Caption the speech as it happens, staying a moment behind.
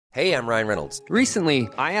Hey, I'm Ryan Reynolds. Recently,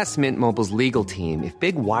 I asked Mint Mobile's legal team if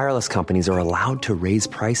big wireless companies are allowed to raise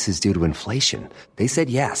prices due to inflation. They said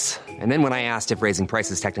yes. And then when I asked if raising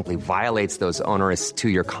prices technically violates those onerous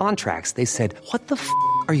two-year contracts, they said, "What the f***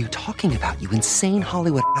 are you talking about, you insane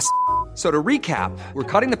Hollywood ass?" So to recap, we're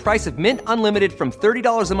cutting the price of Mint Unlimited from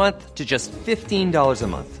 $30 a month to just $15 a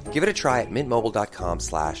month. Give it a try at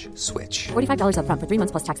mintmobile.com/switch. $45 up front for 3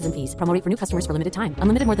 months plus taxes and fees. Promo rate for new customers for limited time.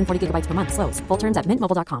 Unlimited more than 40 gigabytes per month. Slows full terms at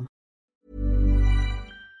mintmobile.com.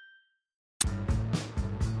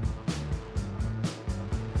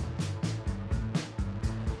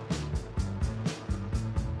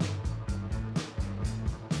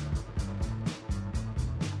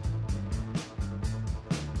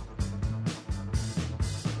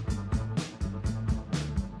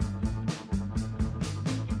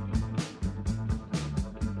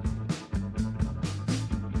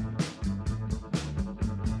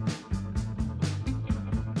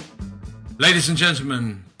 Ladies and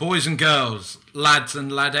gentlemen, boys and girls, lads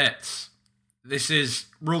and ladettes, this is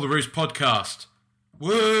Rule the Roost podcast.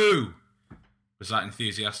 Woo! Was that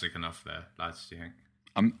enthusiastic enough there, lads, do you think?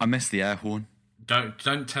 I missed the air horn. Don't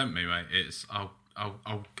tempt me, mate. I'll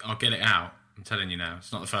get it out. I'm telling you now.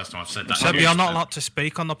 It's not the first time I've said that. Seb, you're not allowed to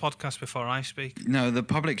speak on the podcast before I speak. No, the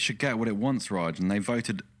public should get what it wants, Raj, and they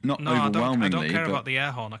voted overwhelmingly. I don't care about the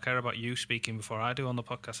air horn. I care about you speaking before I do on the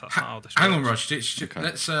podcast. That's not how this works. Hang on, Raj.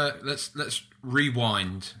 Let's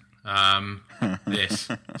rewind this.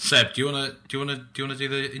 Seb, do you wanna do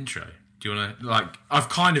the intro? Do you wanna I've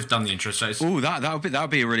kind of done the intro, so it's that would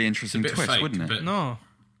be a really interesting twist, fake, wouldn't it? No.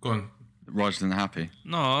 Go on. Raj isn't happy.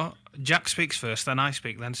 No, Jack speaks first, then I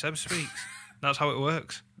speak, then Seb speaks. That's how it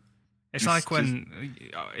works. It's like when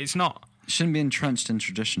it's not. It shouldn't be entrenched in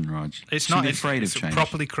tradition, Raj. It's shouldn't not. be afraid It's of change.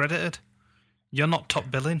 properly credited. You're not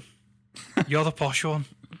top billing. You're the posh one.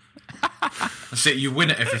 That's it. You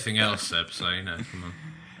win at everything else, Seb. So come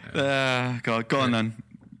on. Go on then.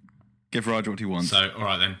 Give Raj what he wants. So, all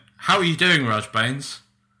right then. How are you doing, Raj Baines?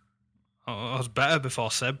 I was better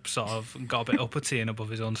before Seb sort of got a bit uppity and above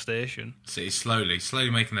his own station. See, he's slowly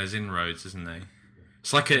making those inroads, isn't he?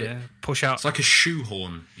 It's like push out. It's like a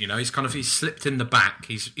shoehorn, He's slipped in the back.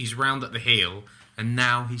 He's round at the heel, and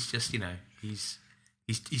now he's just, he's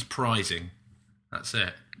prizing. That's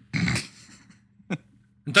it.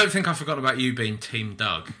 And don't think I forgot about you being Team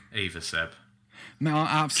Doug either, Seb. No,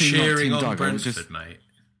 absolutely cheering not Team on Doug. Brentford, mate.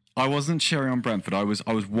 I wasn't cheering on Brentford. I was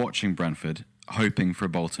watching Brentford, hoping for a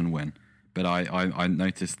Bolton win. But I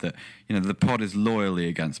noticed that the pod is loyally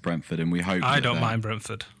against Brentford, and we hope. I don't mind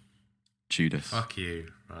Brentford. Judas. Fuck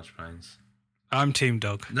you, Raj Baines. I'm Team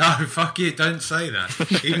Doug. No, fuck you. Don't say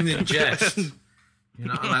that. Even in jest. You're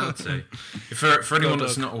not allowed to. For anyone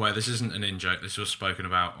that's not aware, this isn't an in-joke. This was spoken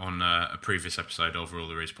about on a previous episode of Rule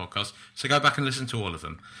the Roost podcast. So go back and listen to all of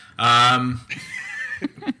them.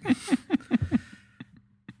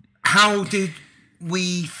 How did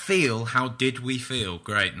we feel?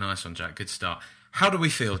 Great. Nice one, Jack. Good start. How do we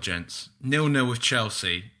feel, gents? 0-0 with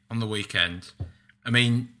Chelsea on the weekend. I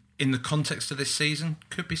mean, in the context of this season,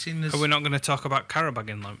 could be seen as... Are we not going to talk about Karabag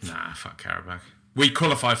in length? Nah, fuck Karabag. We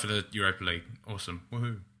qualify for the Europa League. Awesome.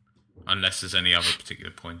 Woohoo. Unless there's any other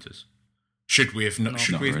particular pointers. Should we have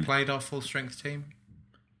played our full-strength team?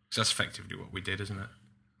 Because that's effectively what we did, isn't it?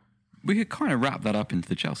 We could kind of wrap that up into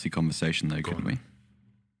the Chelsea conversation, though, couldn't we?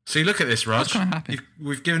 See, look at this, Raj. I was kind of happy.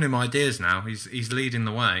 We've given him ideas now. He's leading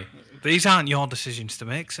the way. These aren't your decisions to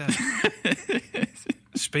make, sir.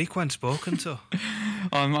 Speak when spoken to.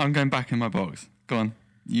 I'm going back in my box. Go on.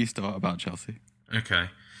 You start about Chelsea. Okay.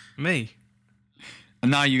 Me?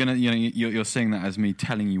 And now you're seeing that as me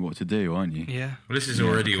telling you what to do, aren't you? Yeah. Well, this is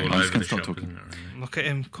already all over the shop, isn't it, really? Look at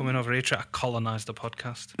him coming over here trying to colonise the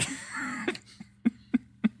podcast.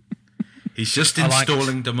 He's just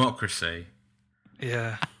installing democracy.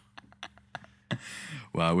 Yeah.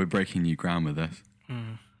 Well, we're breaking new ground with this.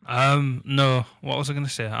 No, what was I going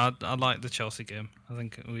to say? I like the Chelsea game. I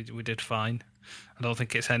think we did fine. I don't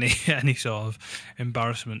think it's any sort of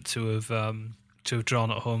embarrassment to have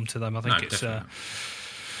drawn at home to them. I think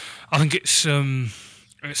it's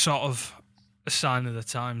sort of a sign of the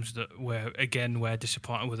times that we're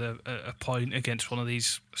disappointed with a point against one of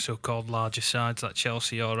these so-called larger sides like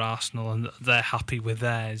Chelsea or Arsenal, and they're happy with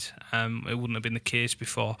theirs. It wouldn't have been the case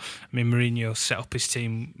before. I mean, Mourinho set up his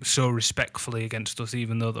team so respectfully against us,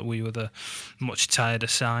 even though that we were the much tireder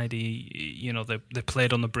side. They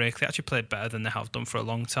played on the break. They actually played better than they have done for a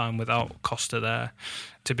long time without Costa there.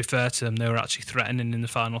 to be fair to them, they were actually threatening in the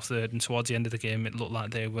final third, and towards the end of the game, it looked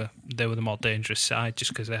like they were the more dangerous side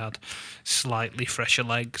just because they had slightly fresher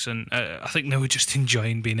legs, and I think they were just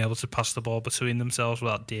enjoying being able to pass the ball between themselves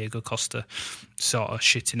without Diego Costa sort of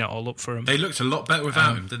shitting it all up for them. They looked a lot better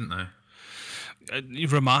without him, didn't they?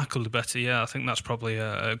 Remarkably better, yeah. I think that's probably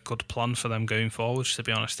a good plan for them going forwards, to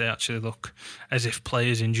be honest. They actually look as if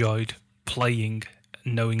players enjoyed playing,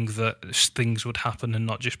 knowing that things would happen and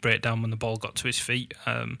not just break down when the ball got to his feet,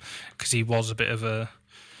 because he was a bit of a,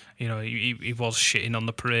 he was shitting on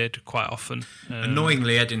the parade quite often.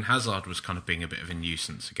 Annoyingly, Eden Hazard was kind of being a bit of a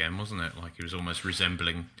nuisance again, wasn't it? Like he was almost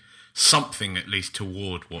resembling something at least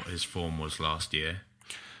toward what his form was last year.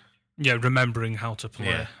 Yeah, remembering how to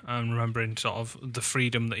play and remembering sort of the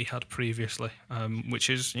freedom that he had previously, which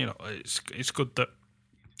is, it's good that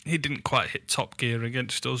he didn't quite hit top gear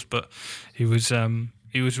against us, but he was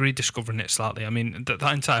rediscovering it slightly. I mean, that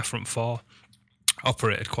entire front four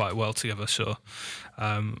operated quite well together. So,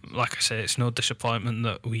 like I say, it's no disappointment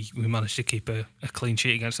that we managed to keep a clean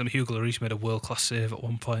sheet against them. Hugo Lloris made a world-class save at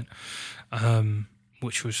one point,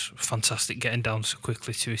 which was fantastic, getting down so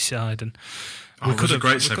quickly to his side. And it was a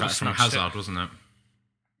great save back from Hazard, wasn't it?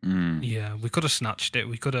 Yeah, we could have snatched it.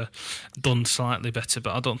 We could have done slightly better,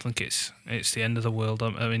 but I don't think it's the end of the world.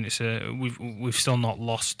 I mean, we've still not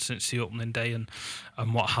lost since the opening day and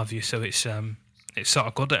what have you. So it's sort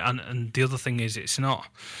of good. And the other thing is, it's not.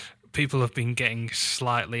 People have been getting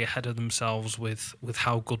slightly ahead of themselves with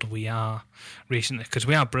how good we are recently, because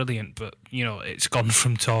we are brilliant, but it's gone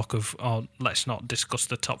from talk of let's not discuss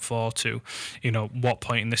the top four to what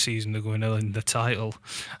point in the season they're going to win the title,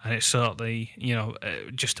 and it's certainly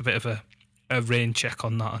just a bit of a rain check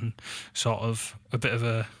on that, and sort of a bit of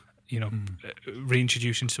a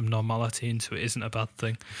reintroducing some normality into it isn't a bad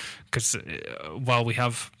thing, because while we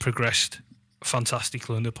have progressed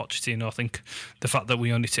fantastically under Pochettino, I think the fact that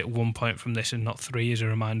we only take 1 point from this and not 3 is a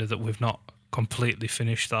reminder that we've not completely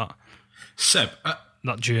finished that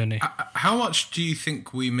that journey. How much do you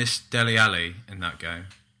think we missed Dele Alli in that game?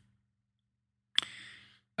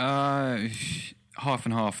 Half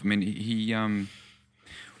and half. I mean, he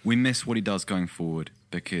we miss what he does going forward,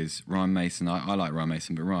 because Ryan Mason, I like Ryan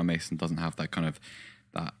Mason, but Ryan Mason doesn't have that kind of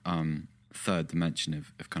third dimension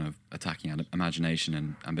of kind of attacking imagination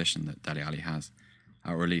and ambition that Dele Alli has,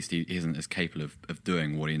 or at least he isn't as capable of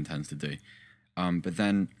doing what he intends to do. But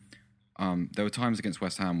then there were times against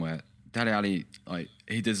West Ham where Dele Alli,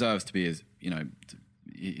 he deserves to be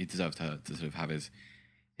he deserves to sort of have his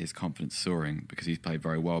confidence soaring, because he's played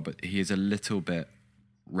very well, but he is a little bit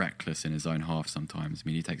reckless in his own half sometimes. I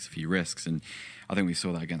mean, he takes a few risks, and I think we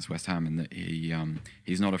saw that against West Ham, in that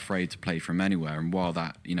he's not afraid to play from anywhere. And while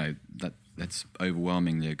that's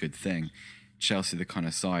overwhelmingly a good thing, Chelsea are the kind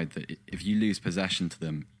of side that if you lose possession to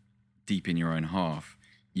them deep in your own half,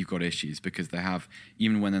 you've got issues, because they have,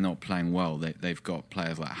 even when they're not playing well, they've got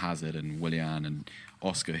players like Hazard and Willian and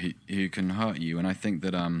Oscar who can hurt you. And I think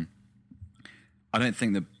that I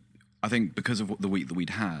think because of the week that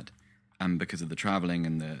we'd had, and because of the travelling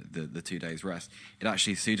and the 2 days rest, it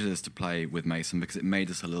actually suited us to play with Mason, because it made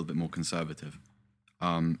us a little bit more conservative.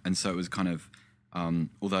 And so it was kind of,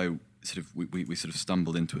 although sort of we sort of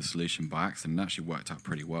stumbled into a solution by accident, it actually worked out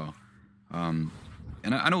pretty well. And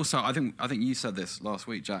also, I think you said this last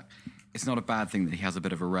week, Jack. It's not a bad thing that he has a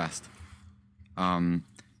bit of a rest.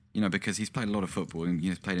 Because he's played a lot of football, and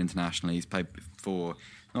he's played internationally. He's played for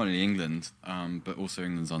not only England, but also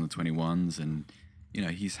England's under 21s, and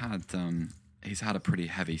he's had a pretty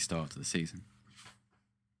heavy start to the season.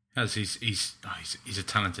 He's a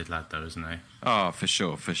talented lad, though, isn't he? Oh, for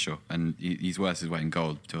sure, and he's worth his weight in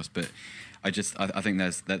gold to us. But I think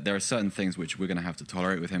there are certain things which we're going to have to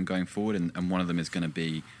tolerate with him going forward, and one of them is going to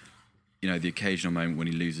be, the occasional moment when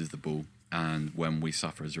he loses the ball and when we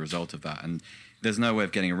suffer as a result of that. And there's no way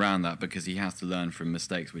of getting around that, because he has to learn from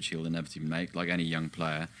mistakes which he'll inevitably make, like any young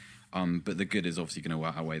player. But the good is obviously going to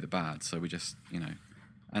outweigh the bad. So we just,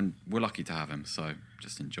 and we're lucky to have him. So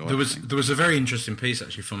just enjoy. There was a very interesting piece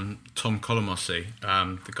actually from Tom Colomosi,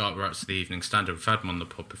 the guy who writes the Evening Standard. We've had him on the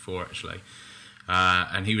pod before actually,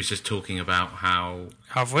 and he was just talking about how.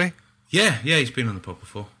 Have we? Yeah, he's been on the pod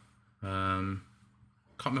before. Can't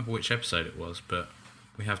remember which episode it was, but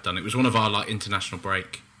we have done it. It was one of our international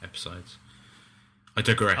break episodes. I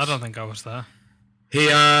digress. I don't think I was there.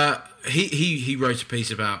 He wrote a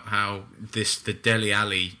piece about how the Dele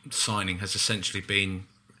Alli signing has essentially been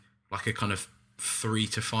like a kind of 3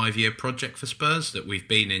 to 5 year project for Spurs, that we've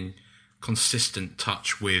been in consistent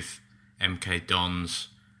touch with MK Dons,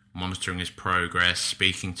 monitoring his progress,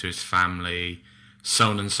 speaking to his family, so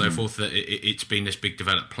on and so forth, that it's been this big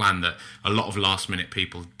developed plan that a lot of last minute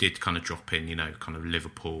people did kind of drop in, kind of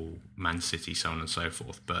Liverpool, Man City, so on and so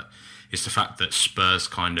forth. But it's the fact that Spurs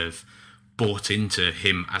kind of bought into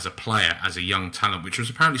him as a player, as a young talent, which was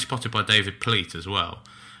apparently spotted by David Pleat as well.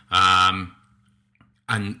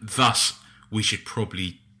 And thus, we should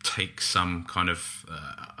probably take some kind of,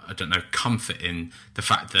 comfort in the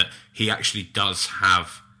fact that he actually does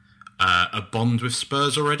have a bond with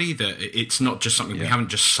Spurs already, that it's not just something, we haven't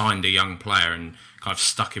just signed a young player and kind of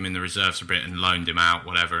stuck him in the reserves a bit and loaned him out,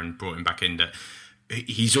 whatever, and brought him back in. That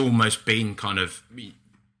he's almost been kind of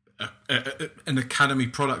an academy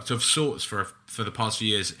product of sorts for the past few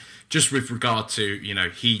years, just with regard to,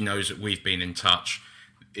 he knows that we've been in touch.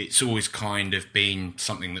 It's always kind of been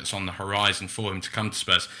something that's on the horizon for him to come to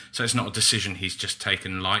Spurs. So it's not a decision he's just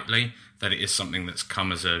taken lightly, that it is something that's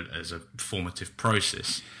come as a formative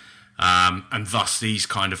process. And thus these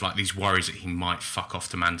kind of like these worries that he might fuck off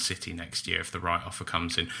to Man City next year if the right offer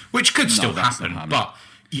comes in, which could still happen. But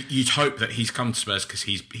you'd hope that he's come to Spurs because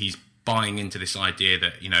he's buying into this idea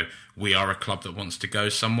that, we are a club that wants to go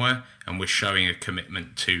somewhere, and we're showing a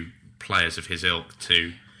commitment to players of his ilk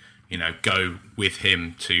to, go with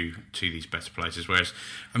him to these better places. Whereas,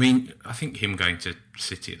 I think him going to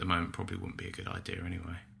City at the moment probably wouldn't be a good idea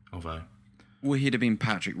anyway, although... Well, he'd have been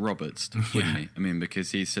Patrick Roberts, wouldn't he?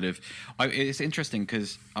 Because he's sort of... it's interesting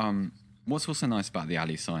because what's also nice about the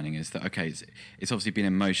Ali signing is that, okay, it's obviously been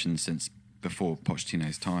in motion since before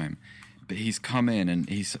Pochettino's time, but he's come in and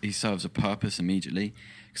he serves a purpose immediately.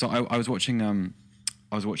 So I was watching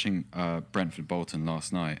Brentford Bolton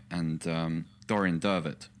last night, and Dorian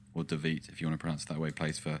Dervitt, or Davitt, if you want to pronounce it that way,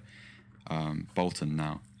 plays for Bolton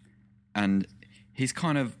now. And he's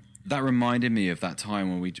kind of... That reminded me of that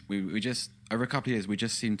time when we just... Over a couple of years, we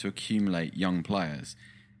just seemed to accumulate young players,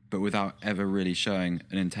 but without ever really showing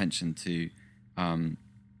an intention to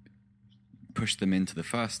push them into the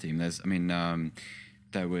first team. There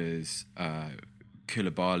was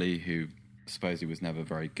Koulibaly, who supposedly was never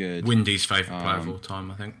very good. Windy's favourite player of all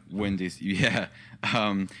time, I think. Windy's, yeah.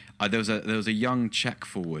 There was a young Czech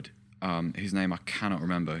forward whose name I cannot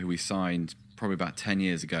remember, who we signed probably about 10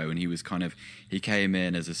 years ago, and he came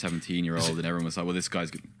in as a 17-year-old, and everyone was like, well, this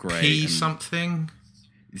guy's great.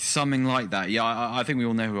 Something like that. Yeah, I think we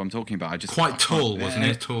all know who I'm talking about. Quite tall, wasn't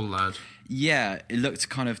he? A tall lad. Yeah, it looked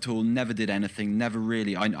kind of tall, never did anything, never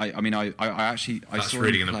really... I actually... That's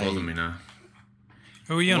really going to bother me now.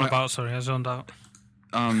 Who are you on about? Sorry, I zoned out.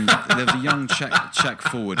 There was a young Czech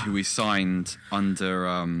forward who we signed under...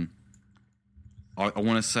 I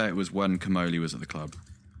want to say it was when Kamoli was at the club,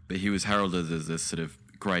 but he was heralded as this sort of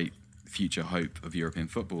great future hope of European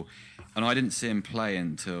football. And I didn't see him play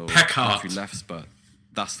until after he left Spurs.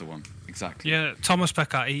 That's the one, exactly. Yeah, Thomas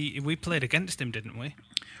Peckart, we played against him, didn't we?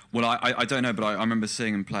 Well, I don't know, but I remember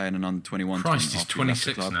seeing him play in an under-21 team he's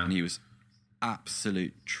 26 now. And he was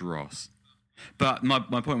absolute dross. But my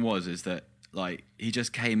point is that like he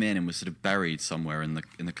just came in and was sort of buried somewhere in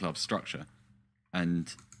the club structure.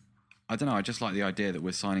 And I don't know, I just like the idea that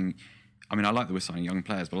we're signing... I like that we're signing young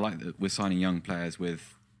players, but I like that we're signing young players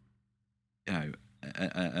with,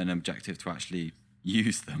 an objective to actually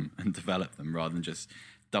use them and develop them rather than just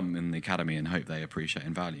dump them in the academy and hope they appreciate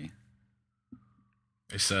and value.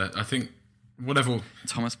 It's, I think, whatever...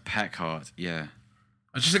 Thomas Peckart, yeah.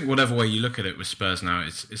 I just think whatever way you look at it with Spurs now,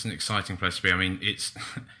 it's an exciting place to be.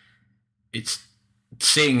 It's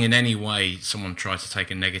seeing in any way someone try to take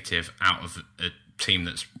a negative out of a team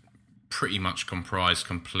that's pretty much comprised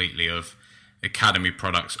completely of academy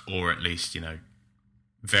products, or at least,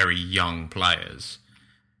 very young players,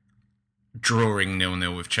 drawing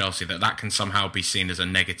 0-0 with Chelsea, that can somehow be seen as a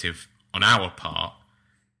negative on our part.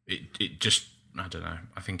 It just, I don't know,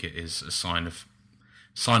 I think it is a sign of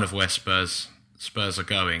where Spurs are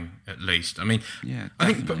going, at least. Yeah,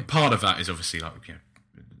 I think part of that is obviously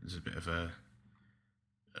there's a bit of a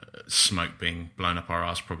smoke being blown up our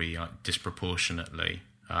arse, probably disproportionately.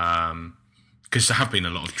 Because there have been a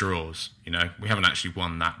lot of draws, we haven't actually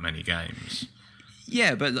won that many games.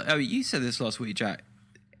 Yeah, but you said this last week, Jack.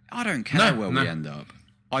 I don't care where we end up.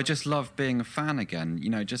 I just love being a fan again.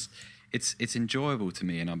 It's enjoyable to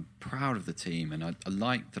me, and I'm proud of the team, and I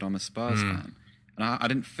like that I'm a Spurs fan. And I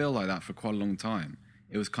didn't feel like that for quite a long time.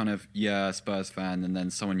 It was kind of, Spurs fan, and then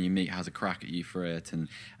someone you meet has a crack at you for it. And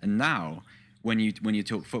now, when you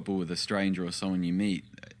talk football with a stranger or someone you meet,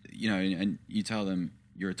 and you tell them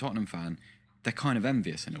you're a Tottenham fan, they're kind of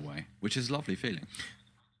envious in a way, which is a lovely feeling.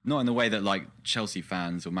 Not in the way that like Chelsea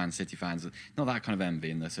fans or Man City fans, not that kind of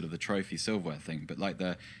envy in the sort of the trophy silverware thing, but like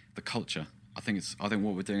the culture. I think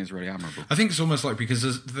what we're doing is really admirable. I think it's almost like,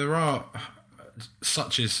 because there are,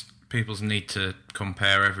 such as people's need to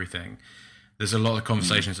compare everything. There's a lot of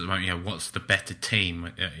conversations at the moment. You know, what's the better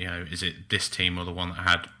team? You know, is it this team or the one that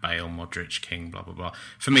had Bale, Modric, King, blah blah blah?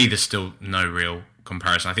 For me, there's still no real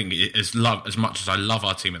comparison. I think as much as I love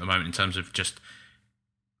our team at the moment in terms of just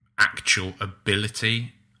actual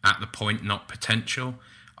ability at the point, not potential,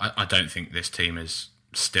 I don't think this team is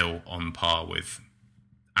still on par with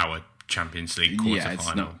our Champions League quarterfinal. Yeah,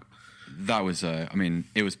 it's not. That was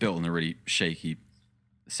it was built on a really shaky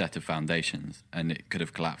set of foundations, and it could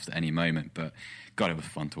have collapsed at any moment. But God, it was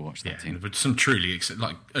fun to watch that team. But some truly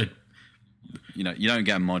you don't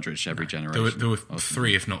get a Modric every generation. There were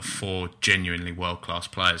 3, if not 4, genuinely world-class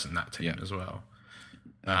players in that team as well.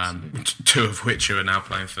 2 of which are now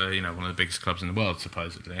playing for one of the biggest clubs in the world,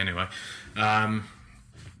 supposedly. Anyway,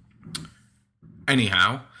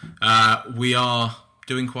 we are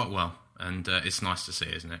doing quite well, and it's nice to see,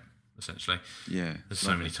 isn't it? Essentially, yeah. There's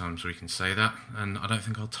so many times we can say that, and I don't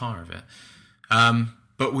think I'll tire of it.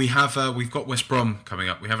 But we've got West Brom coming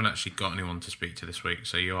up. We haven't actually got anyone to speak to this week,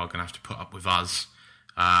 so you are going to have to put up with us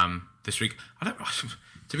this week.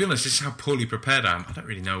 To be honest, this is how poorly prepared I am. I don't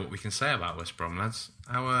really know what we can say about West Brom, lads.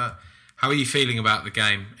 How are you feeling about the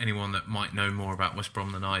game? Anyone that might know more about West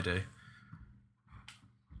Brom than I do?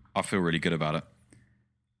 I feel really good about it.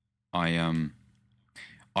 I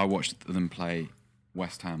watched them play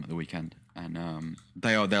West Ham at the weekend, and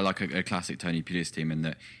they're like a classic Tony Pulis team in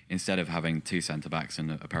that instead of having 2 centre backs and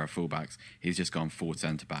a pair of full backs, he's just gone 4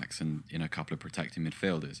 centre backs and a couple of protecting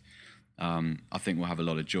midfielders. I think we'll have a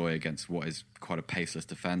lot of joy against what is quite a paceless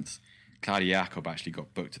defence. Claudio Jakob actually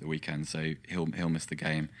got booked at the weekend, so he'll miss the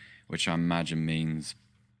game, which I imagine means,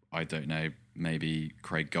 I don't know, maybe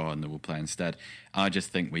Craig Gardner will play instead. I just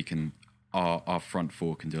think we can. Our front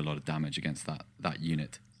 4 can do a lot of damage against that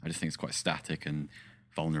unit. I just think it's quite static and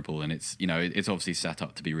vulnerable, and it's obviously set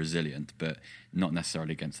up to be resilient, but not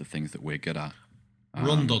necessarily against the things that we're good at.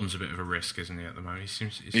 Rondon's a bit of a risk, isn't he, at the moment?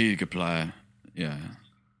 He's a good player, yeah.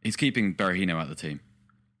 He's keeping Berahino out of the team.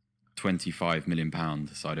 £25 million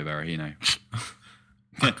side of Berahino.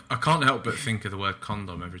 I can't help but think of the word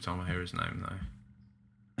condom every time I hear his name,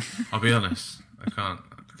 though. I'll be honest, I can't.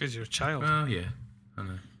 Because you're a child. Well, yeah, I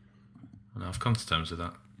know. I've come to terms with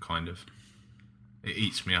that, kind of. It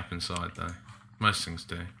eats me up inside, though. Most things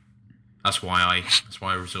do. That's why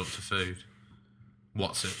I resort to food.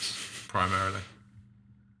 Wotsits, primarily.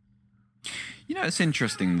 It's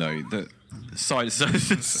interesting though that side.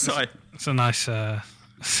 It's a nice,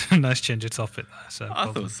 nice change of topic there. So I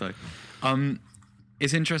thought so.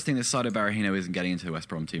 It's interesting that Saido Berahino isn't getting into the West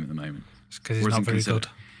Brom team at the moment. It's because he's not very good.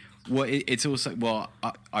 Well, it's also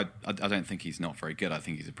I don't think he's not very good. I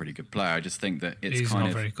think he's a pretty good player. I just think that he's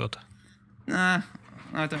not very good. Nah,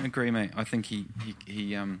 I don't agree, mate. I think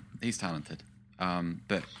he's talented,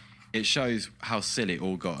 but it shows how silly it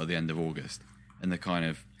all got at the end of August, and the kind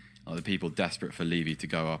of the people desperate for Levy to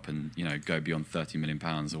go up and go beyond £30 million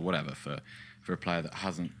or whatever for a player that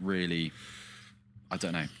hasn't really, I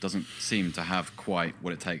don't know, doesn't seem to have quite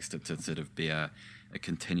what it takes to sort of be a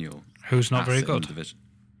continual. Who's not very good?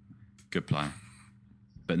 Good player,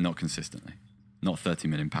 but not consistently. Not £30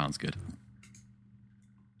 million good.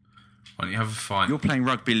 Why don't you have a fight? You're playing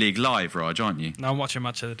Rugby League Live, Raj, aren't you? No, I'm watching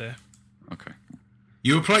Match of the Day. Okay.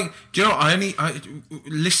 You were playing. Do you know?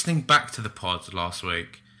 Listening back to the pod last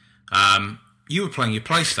week. You were playing your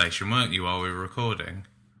PlayStation, weren't you, while we were recording?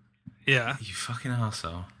 Yeah. You fucking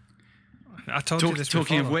arsehole. I told you this before.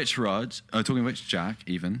 Talking of which, Raj, talking of which, Jack,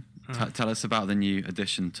 even, tell us about the new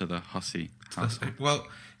addition to the Hussey household. Well,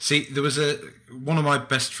 see, there was one of my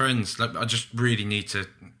best friends. I just really need to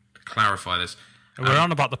clarify this. We're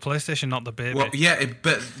on about the PlayStation, not the baby. Well, yeah,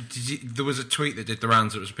 but there was a tweet that did the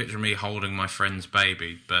rounds. It was a picture of me holding my friend's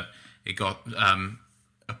baby, but it got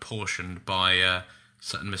apportioned by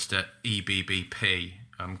certain Mr. EBBP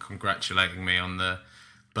congratulating me on the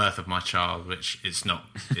birth of my child, which it's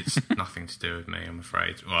nothing to do with me, I'm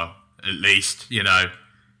afraid. Well, at least,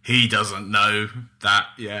 he doesn't know that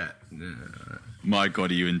yet. My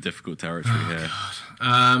God, are you in difficult territory here?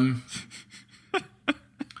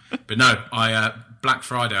 But no, Black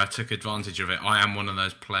Friday, I took advantage of it. I am one of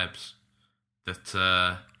those plebs that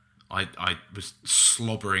I was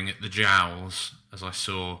slobbering at the jowls as I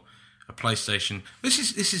saw a PlayStation.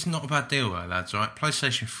 This is not a bad deal, though, lads. Right,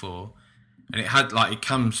 PlayStation 4, and it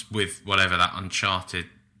comes with whatever that Uncharted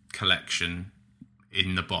collection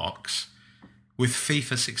in the box with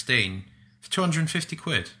FIFA 16 for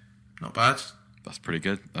 £250. Not bad. That's pretty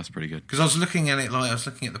good. Because I was looking at it I was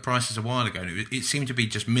looking at the prices a while ago, and it seemed to be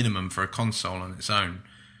just minimum for a console on its own.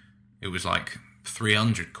 It was like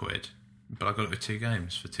 £300. but I got it with 2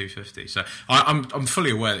 games for $250. So I'm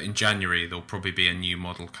fully aware that in January there'll probably be a new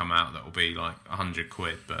model come out that will be like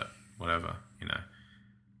 £100, but whatever, you know.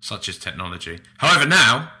 Such is technology. However,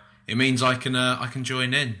 now it means I can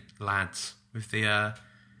join in, lads, with the. Are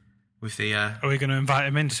we going to invite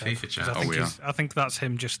him in? FIFA chat. I think that's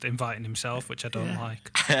him just inviting himself, which I don't like.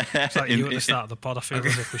 It's like you at the start of the pod. I feel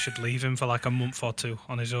as if we should leave him for like a month or 2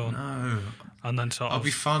 on his own. No, and then sort of. I'll be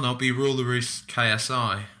fun. I'll be Rule the Roost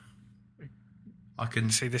KSI. I can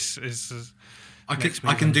see this is. I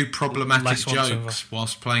can do problematic jokes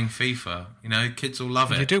whilst playing FIFA. You know, kids will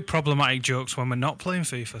love it. You do problematic jokes when we're not playing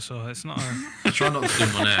FIFA, so it's not. I try not to do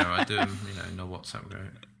them on air. I do them, no WhatsApp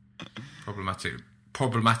group.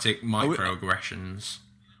 Problematic microaggressions.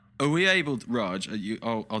 Are we able, Raj?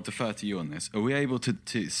 I'll defer to you on this. Are we able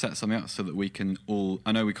to set something up so that we can all?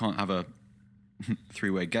 I know we can't have a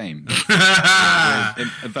 3-way game.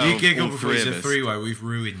 You giggle before it's a 3-way. We've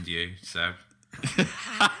ruined you. So.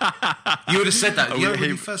 You would have said that. When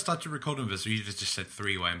you first started recording with us, you'd have just said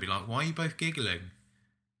 3-way and be like, "Why are you both giggling?"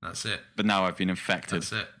 That's it. But now I've been infected.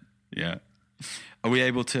 That's it. Yeah. Are we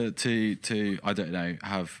able to I don't know,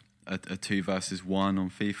 have a 2 versus 1 on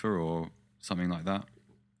FIFA or something like that? Are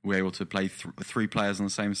we able to play 3 players on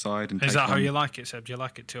the same side? And is that how you like it, Seb? Do you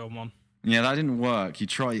like it 2-on-1? Yeah, that didn't work. You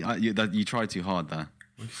tried too hard there.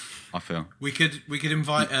 I feel we could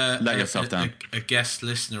invite let yourself down. A guest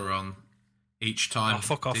listener on. Each time. Oh,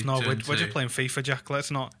 fuck off. No, we're just playing FIFA, Jack.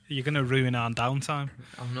 Let's not. You're going to ruin our downtime.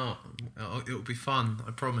 I'm not. It'll be fun,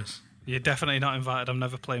 I promise. You're definitely not invited. I'm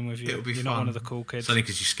never playing with you. It'll be You're fun. not one of the cool kids. It's only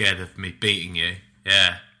because you're scared of me beating you.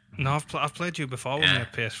 Yeah. No, I've played you before when we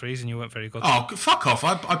had PS3s and you weren't very good. Oh, fuck off.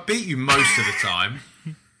 I beat you most of the time.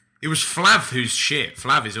 It was Flav who's shit.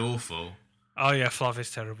 Flav is awful. Oh, yeah, Flav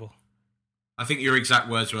is terrible. I think your exact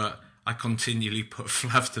words were, I continually put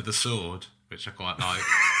Flav to the sword, which I quite like.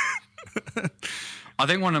 I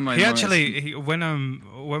think one of my when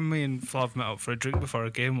me and Flav met up for a drink before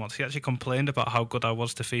a game once, he actually complained about how good I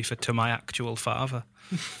was to FIFA to my actual father.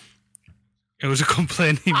 It was a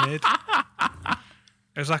complaint he made.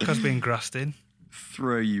 It was like I was being grassed in.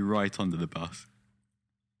 Throw you right under the bus.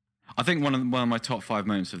 I think one of my top 5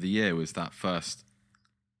 moments of the year was that first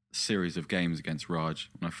series of games against Raj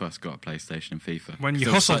when I first got a PlayStation and FIFA. When you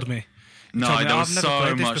hustled me. No, there was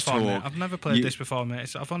so much talk. Mate. I've never played this before,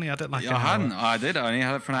 mate. I've only had it like an hour. I hadn't. I did. I only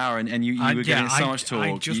had it for an hour, and you were getting so much talk.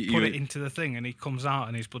 I just put it into the thing, and he comes out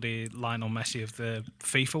and he's bloody Lionel Messi of the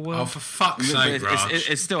FIFA world. Oh, for fuck's sake, Raj.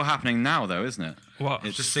 It's still happening now, though, isn't it? What?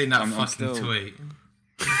 It's just seen that fucking tweet.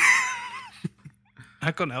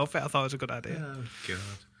 I couldn't help it. I thought it was a good idea. Oh, God.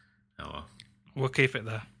 Oh, well. We'll keep it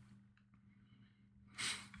there.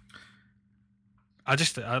 I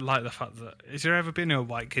like the fact that... Has there ever been a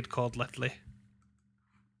white kid called Ledley?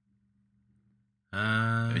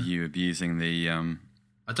 Are you abusing the...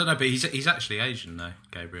 I don't know, but he's actually Asian, though,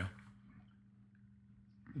 Gabriel.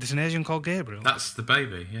 There's an Asian called Gabriel? That's the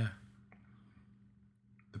baby, yeah.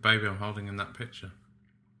 The baby I'm holding in that picture.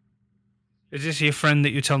 Is this your friend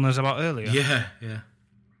that you were telling us about earlier? Yeah.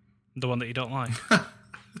 The one that you don't like?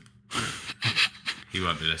 He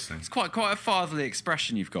won't be listening. It's quite a fatherly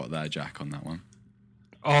expression you've got there, Jack, on that one.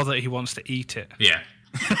 Or that he wants to eat it. Yeah.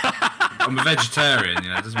 I'm a vegetarian,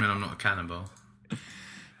 it doesn't mean I'm not a cannibal.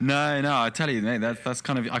 No, I tell you, mate, that's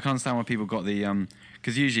kind of... I can't understand why people got the...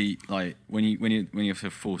 Because usually, like, when you're sort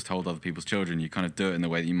of forced to hold other people's children, you kind of do it in the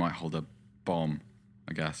way that you might hold a bomb,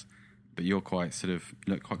 I guess. But you're quite sort of...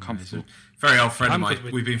 You look quite comfortable. Very old friend of mine.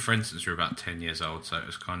 We've been friends since we were about 10 years old, so it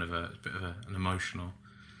was kind of a bit of an emotional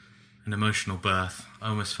birth. I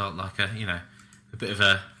almost felt like a bit of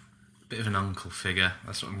an uncle figure.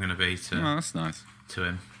 That's what I'm going to be to. Oh, that's nice. To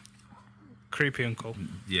him. Creepy uncle.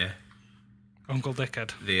 Yeah. Uncle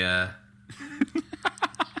Dickhead. The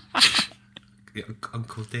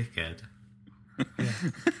Uncle Dickhead.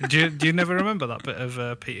 Yeah. Do you never remember that bit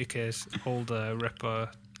of Peter Kay's old ripper?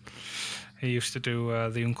 He used to do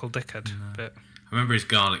the Uncle Dickhead bit. I remember his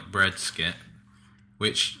garlic bread skit,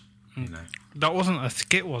 which that wasn't a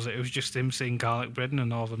skit, was it? It was just him saying garlic bread in a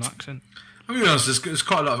northern accent. I'll be honest, there's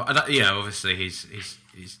quite a lot of... obviously he's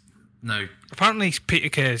no... Apparently Peter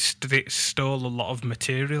Kay stole a lot of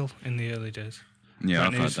material in the early days. Yeah,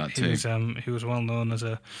 I've heard that too. He was well known as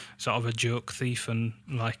a sort of a joke thief, and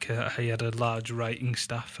he had a large writing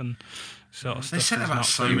staff and sort of stuff. They said it about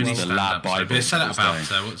so many stand-ups. They said it about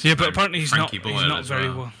but apparently he's not very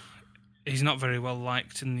well. He's not very well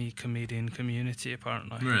liked in the comedian community.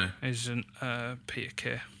 Apparently, really, isn't Peter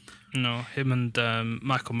Kay? No, him and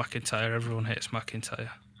Michael McIntyre. Everyone hates McIntyre.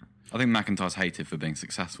 I think McIntyre's hated for being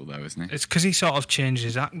successful, though, isn't he? It's because he sort of changed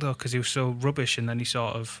his act, though, because he was so rubbish, and then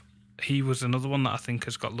he was another one that I think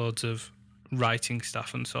has got loads of writing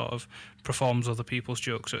staff and sort of performs other people's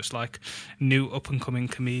jokes. So it's like new up-and-coming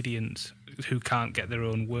comedians who can't get their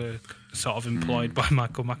own work sort of employed by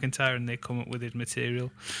Michael McIntyre, and they come up with his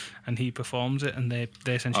material and he performs it, and they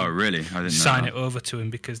essentially I didn't sign know it over to him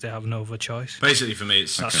because they have no other choice. Basically, for me,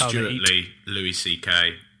 it's That's how Stuart they eat. Lee, Louis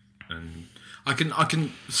C.K., and I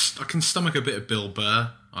can stomach a bit of Bill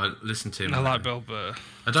Burr. I listen to him. I like Bill Burr.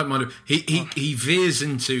 I don't mind him. He veers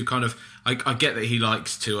into kind of. I get that he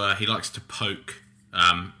likes to poke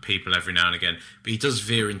people every now and again, but he does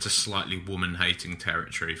veer into slightly woman-hating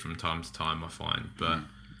territory from time to time, I find. But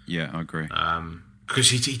Yeah, I agree. because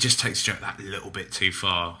he just takes a joke that little bit too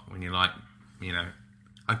far when you're like,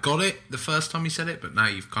 I got it the first time he said it, but now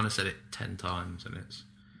you've kind of said it 10 times, and it's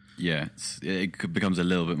it becomes a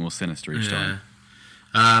little bit more sinister each time.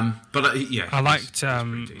 But I liked he's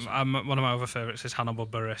pretty decent. one of my other favourites is Hannibal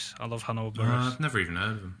Buress. I love Hannibal Buress. I've never even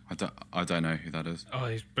heard of him. I don't know who that is. Oh,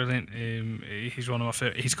 he's brilliant. He's one of my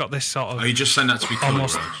favourites. He's got this sort of Are you just saying that to be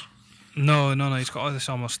almost. almost No. He's got this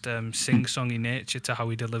almost sing-songy nature to how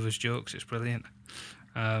he delivers jokes. It's brilliant.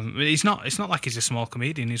 It's not like he's a small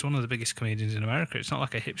comedian. He's one of the biggest comedians in America. It's not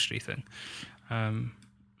like a hipstery thing.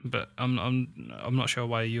 But I'm not sure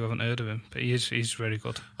why you haven't heard of him. But he's very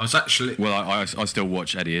good. I was actually. Well, I still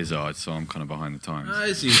watch Eddie Izzard, so I'm kind of behind the times.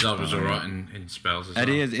 Izzy Izzard was alright in spells as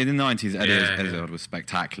Eddie well. in the 90s, Eddie Yeah. Izzard was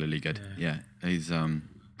spectacularly good. Yeah, he's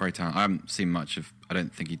very talented. I haven't seen much of. I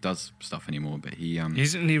don't think he does stuff anymore, but he.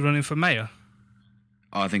 Isn't he running for mayor?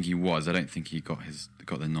 I think he was. I don't think he got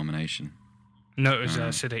the nomination. No, it was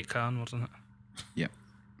Sadiq Khan, wasn't it? Yeah,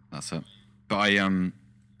 that's it. But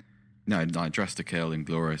no, like Dressed to Kill,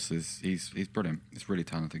 Inglourious, he's brilliant. He's a really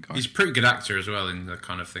talented guy. He's a pretty good actor as well in the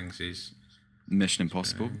kind of things he's. Mission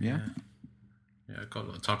Impossible, yeah. Yeah, got a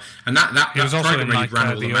lot of time, and that He was also program in, when he like, ran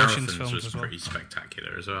all the the Ocean's marathons films was as well. pretty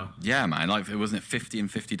spectacular as well. Yeah, man. Like, it wasn't 50 in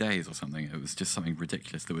 50 days or something. It was just something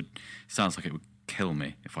ridiculous that sounds like it would kill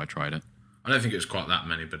me if I tried it. I don't think it was quite that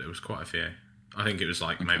many, but it was quite a few. I think it was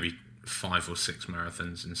like maybe 5 or 6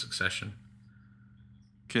 marathons in succession.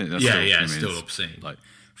 Okay, that's Yeah, I mean, it's still it's obscene. Like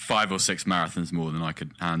 5 or 6 marathons more than I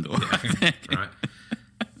could handle. Right.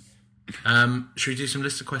 Should we do some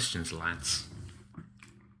list of questions, lads?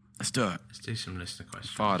 Let's do it. Let's do some list of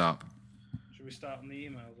questions. Fired up. Should we start on the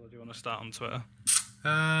emails, or do you want to start on Twitter?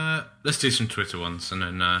 Let's do some Twitter ones and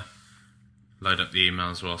then load up the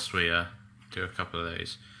emails whilst we do a couple of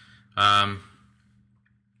these.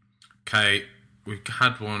 Okay, we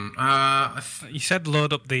had one. You said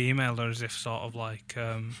load up the emailer as if sort of like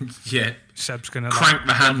Yeah, Seb's going to Crank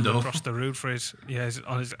the handle. across the road for his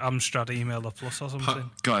on his Amstrad emailer plus or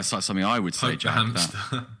something. God, it's like something I would say, poke the Jack.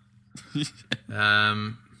 hamster.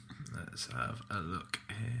 Let's have a look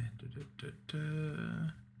here.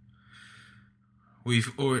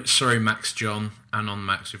 Sorry, Max John, and on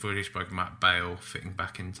Max, we've already spoken about Bale fitting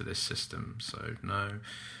back into this system, so no.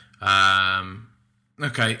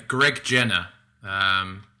 Okay, Greg Jenner.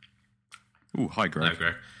 Ooh, hi, Greg. No,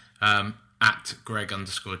 Greg. At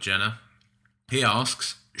Greg_Jenner. He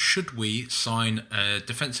asks, should we sign a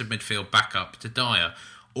defensive midfield backup to Dyer,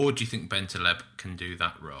 or do you think Bentaleb can do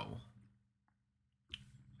that role?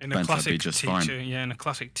 In a Ben's classic be just teacher, fine. in a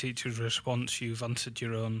classic teacher's response, you've answered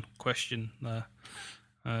your own question there.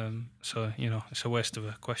 So it's a waste of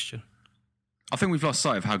a question. I think we've lost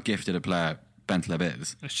sight of how gifted a player Bentaleb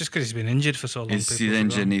is. It's just because he's been injured for so long. He's people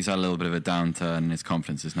injured forgot. and he's had a little bit of a downturn and his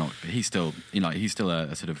confidence is not. But he's still, he's still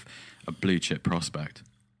a sort of a blue chip prospect.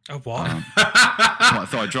 Oh, what? I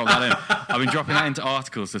thought I'd drop that in. I've been dropping that into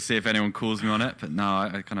articles to see if anyone calls me on it, but no,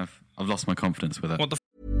 I've lost my confidence with it. What the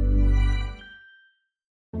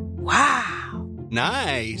Wow.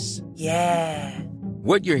 Nice. Yeah.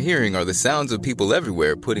 What you're hearing are the sounds of people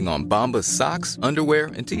everywhere putting on Bombas socks, underwear,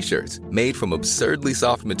 and T-shirts made from absurdly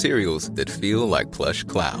soft materials that feel like plush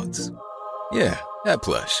clouds. Yeah, that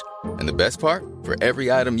plush. And the best part? For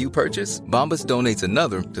every item you purchase, Bombas donates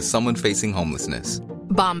another to someone facing homelessness.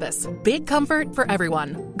 Bombas. Big comfort for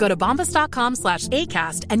everyone. Go to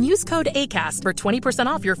bombas.com/ACAST and use code ACAST for 20%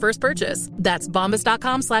 off your first purchase. That's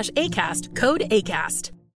bombas.com/ACAST. Code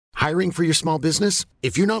ACAST. Hiring for your small business?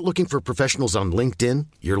 If you're not looking for professionals on LinkedIn,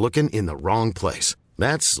 you're looking in the wrong place.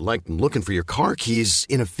 That's like looking for your car keys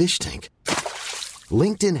in a fish tank.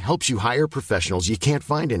 LinkedIn helps you hire professionals you can't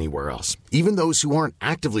find anywhere else, even those who aren't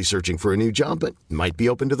actively searching for a new job but might be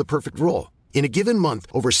open to the perfect role. In a given month,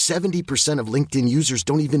 over 70% of LinkedIn users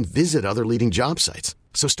don't even visit other leading job sites.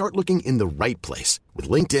 So start looking in the right place. With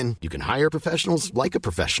LinkedIn, you can hire professionals like a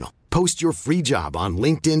professional. Post your free job on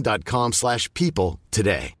linkedin.com/people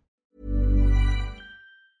today.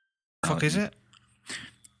 fuck is it?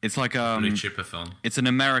 It's like blue chipathon. It's an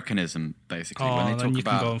Americanism, basically. Oh, when they then talk you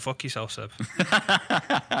about can go and fuck yourself, Seb.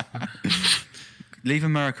 leave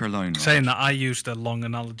America alone. Saying that, I used a long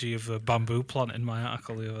analogy of a bamboo plant in my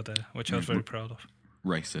article the other day, which I was very proud of.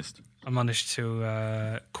 Racist. I managed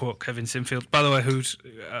to quote Kevin Sinfield, by the way, who's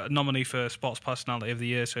a nominee for Sports Personality of the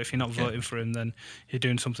Year. So if you're not voting for him, then you're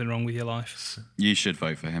doing something wrong with your life. You should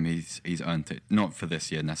vote for him. He's earned it. Not for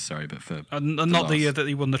this year necessarily, but for not the year that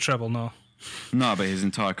he won the treble. No. No, but his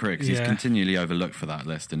entire career, because Yeah. he's continually overlooked for that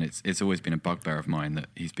list, and it's always been a bugbear of mine that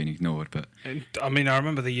he's been ignored. But I mean, I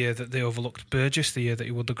remember the year that they overlooked Burgess, the year that he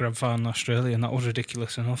won the grand final in Australia, and that was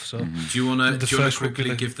ridiculous enough. So, Do you want to quickly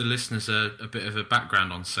rugby- give the listeners a bit of a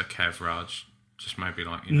background on Sir Kev, Raj? Just maybe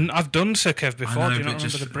like I've done Sir Kev before. I know, Do you but not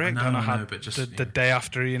just- remember the breakdown I had but just, the day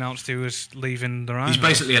after he announced he was leaving the Rhinos? He's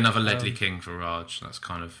basically another Ledley King for Raj. That's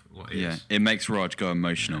kind of what he is. it makes Raj go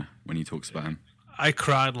emotional when he talks about him. I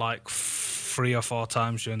cried like 3 or 4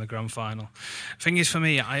 times during the grand final. Thing is, for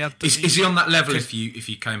me, I had. Is he on that level? If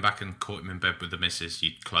you came back and caught him in bed with the missus,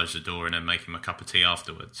 you'd close the door and then make him a cup of tea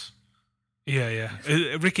afterwards. Yeah.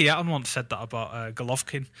 Ricky Hatton once said that about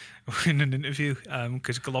Golovkin in an interview,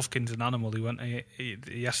 because Golovkin's an animal.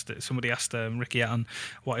 He asked somebody asked Ricky Hatton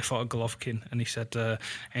what he thought of Golovkin, and he said,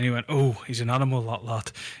 and he went, "Oh, he's an animal, that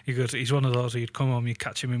lad." He goes, "He's one of those who you'd come home, you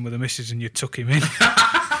catch him in with the missus, and you tuck him in."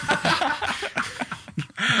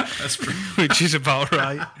 That's true. Which is about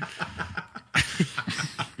right.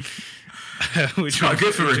 Which quite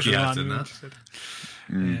good for which Ricky reminded Hatton, me, that. he said.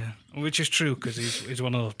 Yeah, which is true, because he's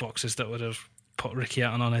one of those boxers that would have put Ricky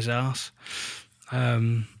Hatton on his arse.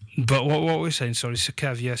 But what were we saying? Sorry, Sir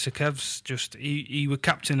Kev. Yeah, Sir Kev's just he was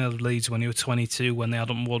captain of Leeds when he was 22, when they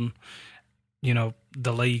hadn't won,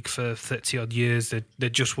 the league for 30 odd years. They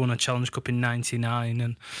just won a Challenge Cup in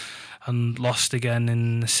 '99 and lost again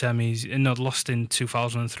in the semis. No, lost in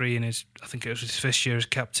 2003 in I think it was his first year as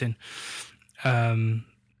captain.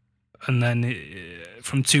 And then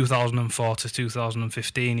from 2004 to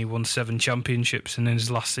 2015, he won 7 championships, and in his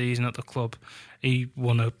last season at the club, he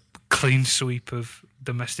won a clean sweep of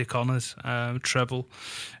domestic honours, treble.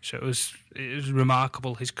 So it was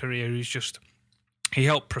remarkable, his career. He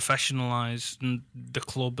helped professionalise the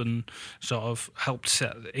club and sort of helped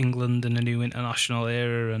set England in a new international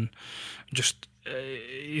era, and just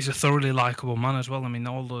he's a thoroughly likeable man as well. I mean,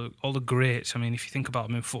 all the greats. I mean, if you think about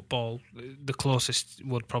him in football, the closest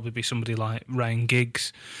would probably be somebody like Ryan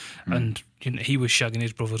Giggs, and he was shagging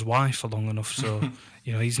his brother's wife for long enough. So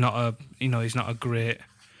he's not a great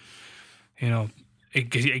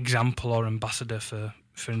example or ambassador for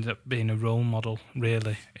being a role model,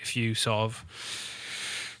 really. If you sort of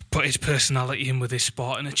put his personality in with his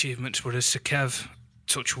sporting achievements, whereas Sir Kev,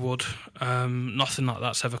 touch wood, nothing like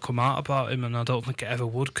that's ever come out about him, and I don't think it ever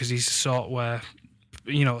would, because he's the sort where,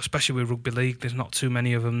 especially with rugby league, there's not too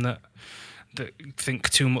many of them that think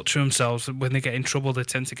too much of themselves. When they get in trouble, they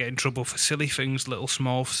tend to get in trouble for silly things, little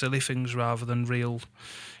small silly things, rather than real,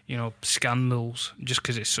 scandals, just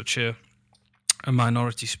because it's such a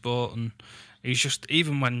minority sport. And he's just,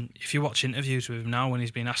 if you watch interviews with him now when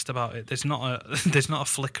he's been asked about it, there's not a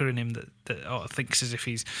flicker in him that thinks as if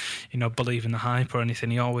he's believing the hype or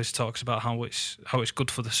anything. He always talks about how it's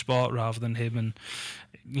good for the sport rather than him, and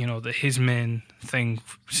that his main thing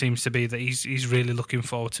seems to be that he's really looking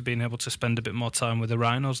forward to being able to spend a bit more time with the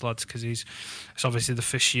Rhinos lads, because it's obviously the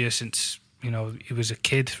first year since he was a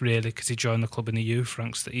kid, really, because he joined the club in the youth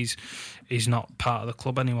ranks, that he's not part of the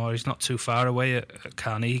club anymore. He's not too far away at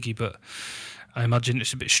Carnegie, but I imagine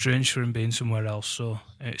it's a bit strange for him being somewhere else. So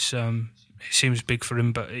it seems big for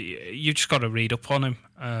him, but you just got to read up on him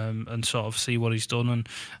and sort of see what he's done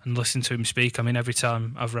and listen to him speak. I mean, every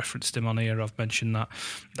time I've referenced him on here, I've mentioned that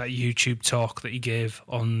YouTube talk that he gave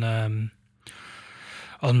on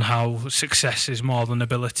how success is more than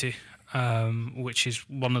ability. Which is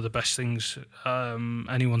one of the best things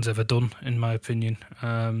anyone's ever done, in my opinion.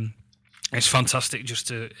 It's fantastic just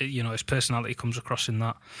to, his personality comes across in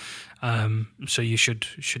that. So you should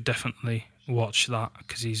definitely watch that,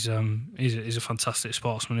 because he's a fantastic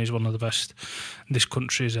sportsman. He's one of the best this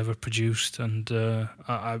country has ever produced, and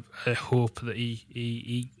I hope that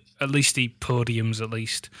he at least he podiums, at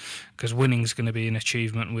least, because winning's going to be an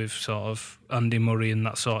achievement with sort of Andy Murray and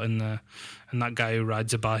that sort in there, and that guy who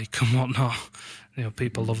rides a bike and whatnot.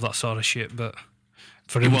 People love that sort of shit, but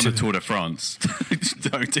for He him won to, the Tour de France,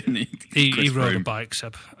 didn't he? he Chris rode a Froome. bike,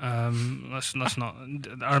 Seb. Let's not.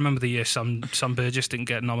 I remember the year Sam Burgess didn't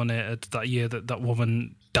get nominated, that year that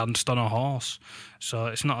woman danced on a horse. So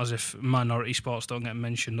it's not as if minority sports don't get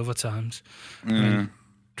mentioned other times. Yeah.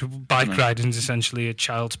 Bike riding is essentially a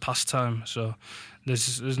child's pastime, so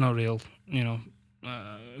there's no real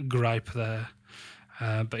gripe there.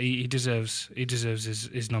 But he deserves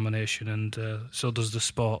his nomination, and so does the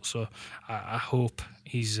sport. So I hope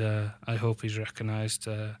he's recognised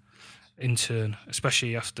in turn,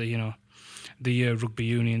 especially after the year rugby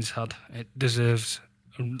union's had.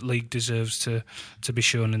 League deserves to be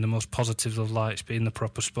shown in the most positive of lights, being the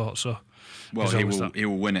proper sport. So, well, he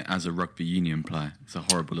will win it as a rugby union player. It's a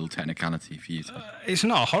horrible little technicality for you. It's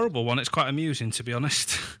not a horrible one. It's quite amusing, to be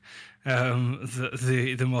honest.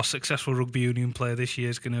 The most successful rugby union player this year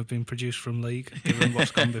is going to have been produced from league, given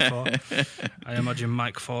what's gone before. I imagine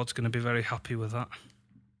Mike Ford's going to be very happy with that.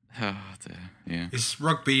 Oh dear, yeah. Is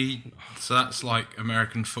rugby, so that's like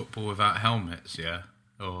American football without helmets, yeah?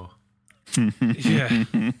 Or yeah.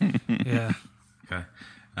 Okay.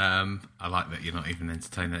 I like that you're not even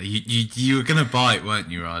entertaining that. You were going to bite, weren't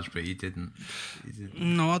you, Raj? But you didn't.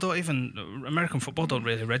 No, I don't even. American football don't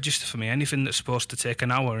really register for me. Anything that's supposed to take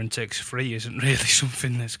an hour and takes 3 isn't really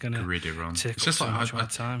something that's going to take up so much of my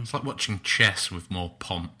time. It's like watching chess with more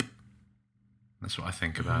pomp. That's what I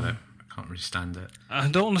think about it. I can't really stand it. I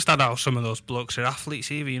don't understand how some of those blokes are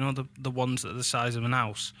athletes either. The ones that are the size of an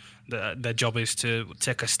house. Their job is to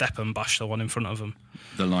take a step and bash the one in front of them.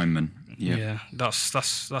 The lineman. Yeah,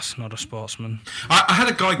 that's not a sportsman. I had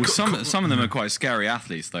a guy. Well, some of them are quite scary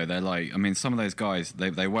athletes, though. They're like, I mean, some of those guys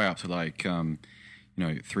they weigh up to like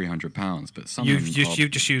 300 pounds, but some you've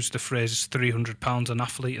just used the phrase 300 pounds an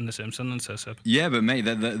athlete in the same sentence, I said. Yeah, but mate,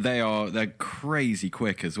 they're crazy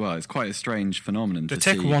quick as well. It's quite a strange phenomenon. They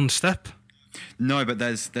take one step. No, but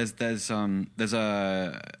there's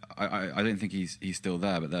a. I don't think he's still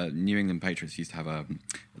there, but the New England Patriots used to have a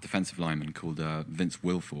defensive lineman called Vince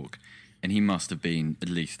Wilfork, and he must have been at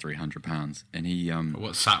least 300 pounds. And he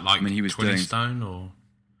what's that like? I mean, he was 20 stone or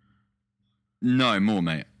no more,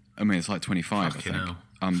 mate. I mean, it's like 25, Fucking I think. Hell.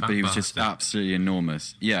 But he was just absolutely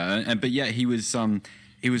enormous. Yeah, but yet he was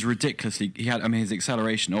ridiculously. He had, I mean, his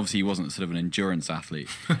acceleration. Obviously, he wasn't sort of an endurance athlete,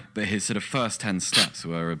 but his sort of first 10 steps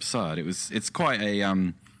were absurd. It's quite a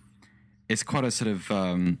sort of.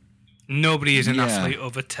 Nobody is an athlete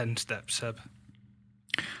over 10 steps, Seb.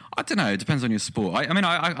 I don't know. It depends on your sport. I don't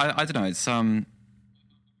know. It's I'm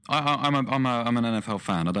an NFL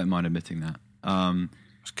fan. I don't mind admitting that.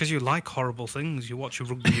 It's because you like horrible things. You watch a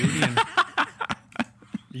rugby union.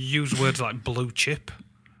 You use words like blue chip.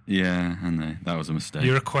 Yeah, I know. That was a mistake.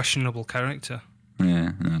 You're a questionable character.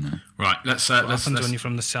 Yeah, I know. Right, let's happens when you're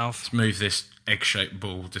from the south? Let's move this egg-shaped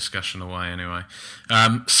ball discussion away anyway.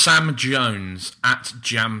 Sam Jones at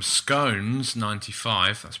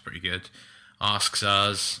JamScones95, that's pretty good, asks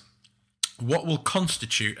us, what will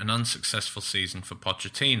constitute an unsuccessful season for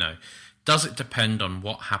Pochettino? Does it depend on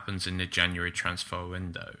what happens in the January transfer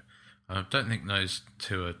window? I don't think those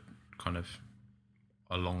two are kind of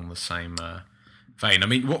along the same vein. I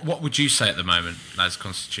mean, what would you say at the moment as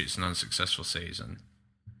constitutes an unsuccessful season?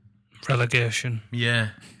 Relegation. Yeah.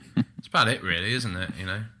 It's about it, really, isn't it?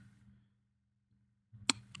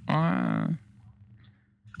 I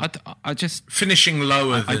just finishing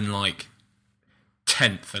lower than like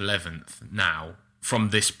 10th, 11th now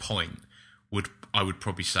from this point I would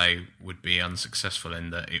probably say would be unsuccessful in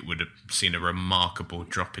that it would have seen a remarkable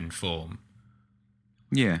drop in form.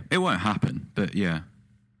 Yeah, it won't happen, but yeah.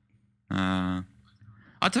 I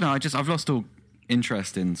don't know. I've lost all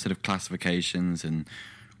interest in sort of classifications and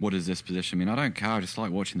what is this position. I mean, I don't care. I just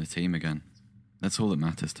like watching the team again. That's all that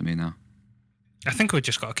matters to me now. I think we've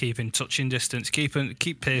just got to keep in touching distance, keep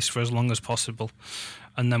pace for as long as possible,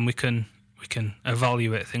 and then we can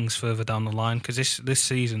evaluate things further down the line. Because this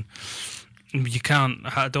season, you can't.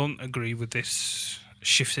 I don't agree with this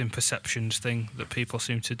shift in perceptions thing that people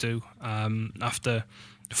seem to do after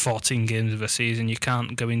 14 games of a season. You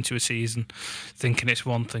can't go into a season thinking it's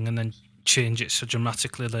one thing and then change it so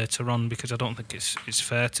dramatically later on, because I don't think it's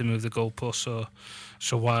fair to move the goalpost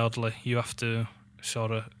so wildly. You have to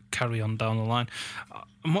sort of carry on down the line.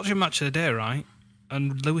 I'm watching Match of the Day, right?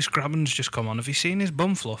 And Lewis Graben's just come on. Have you seen his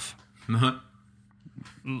bum fluff? No.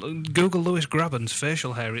 Google Lewis Graben's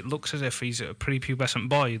facial hair. It looks as if he's a prepubescent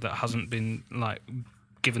boy that hasn't been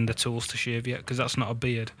given the tools to shave yet, because that's not a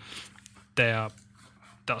beard.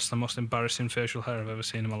 That's the most embarrassing facial hair I've ever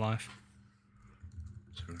seen in my life.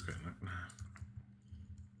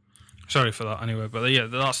 Sorry for that anyway, but yeah,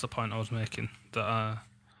 that's the point I was making. That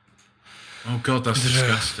oh God, that's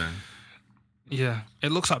disgusting. Yeah,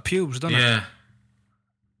 it looks like pubes, doesn't it? Yeah.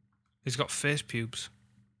 He's got face pubes.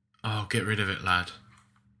 Oh, get rid of it, lad.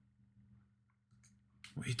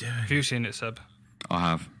 What are you doing? Have you seen it, Seb? I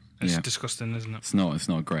have. It's disgusting, isn't it? It's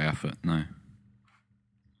not a great effort, no.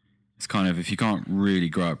 It's kind of, if you can't really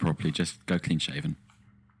grow it properly, just go clean shaven.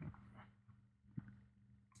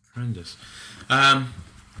 Horrendous.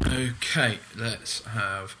 Okay, let's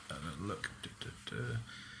have a look.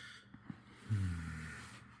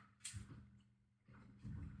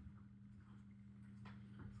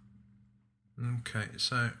 Okay,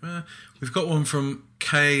 so we've got one from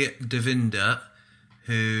K. Devinder,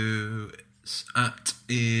 who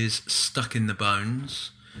is stuck in the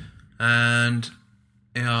bones, and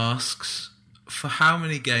he asks, for how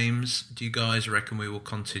many games do you guys reckon we will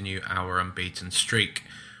continue our unbeaten streak,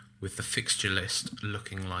 with the fixture list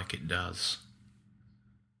looking like it does?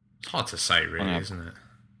 It's hard to say, really, isn't it?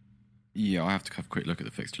 Yeah, I have to have a quick look at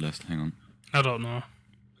the fixture list. Hang on. I don't know.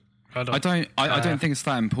 I don't think it's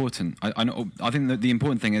that important. I think that the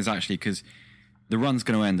important thing is actually because the run's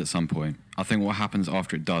going to end at some point. I think what happens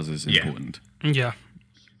after it does is important. Yeah.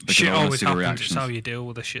 Because shit I wanna always see the happens. reactions. It's how you deal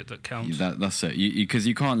with the shit that counts. That's it. Because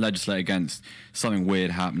you can't legislate against something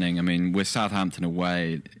weird happening. I mean, we're Southampton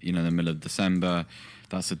away, in the middle of December.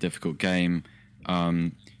 That's a difficult game.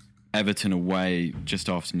 Everton away just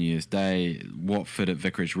after New Year's Day. Watford at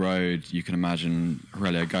Vicarage Road. You can imagine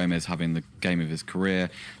Aurelio Gomez having the game of his career.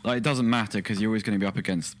 It doesn't matter because you're always going to be up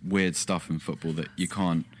against weird stuff in football that you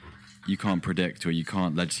can't predict or you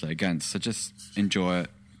can't legislate against. So just enjoy it.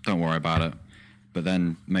 Don't worry about it. But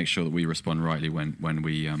then make sure that we respond rightly when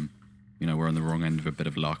we we're on the wrong end of a bit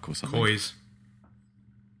of luck or something. Coys.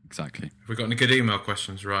 Exactly. Have we got any good email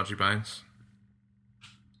questions, Raji Baines?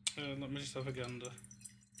 Let me just have a gander.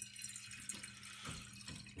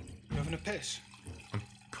 You having a piss? I'm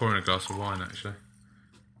pouring a glass of wine, actually.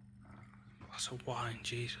 Glass of wine,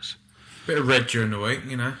 Jesus. Bit of red during the week,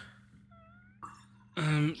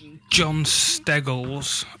 John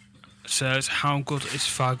Steggles says, how good is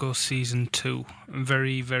Fargo Season 2?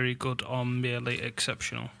 Very, very good or merely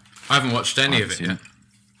exceptional? I haven't watched any of it yet.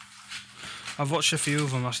 I've watched a few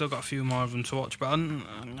of them. I've still got a few more of them to watch, but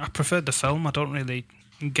I preferred the film. I don't really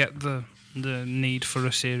get the need for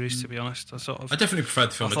a series, to be honest. I definitely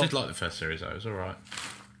preferred the film. I did like the first series, though. It was alright.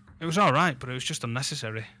 It was alright, but it was just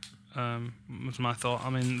unnecessary, was my thought. I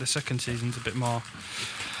mean, the second season's a bit more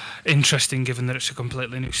interesting, given that it's a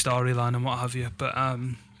completely new storyline and what have you, but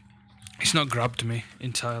it's not grabbed me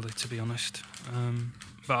entirely, to be honest.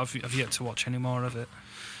 But I've yet to watch any more of it.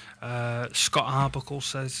 Scott Arbuckle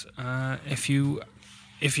says,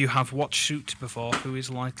 if you have watched Suits before, who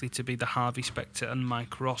is likely to be the Harvey Specter and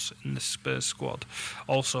Mike Ross in the Spurs squad?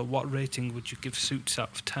 Also, what rating would you give Suits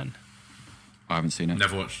out of 10? I haven't seen it.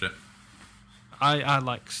 Never watched it. I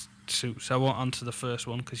like Suits. I won't answer the first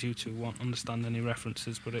one because you two won't understand any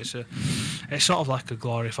references, but it's sort of like a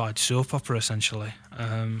glorified soap opera, essentially.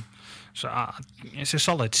 It's a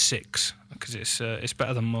solid 6 because it's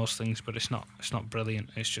better than most things, but it's not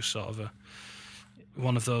brilliant. It's just sort of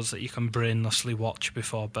one of those that you can brainlessly watch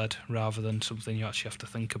before bed rather than something you actually have to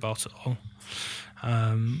think about at all.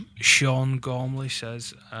 Sean Gormley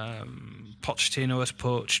says, Pochettino is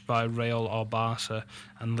poached by Real or Barca,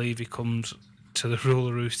 and Levy comes to the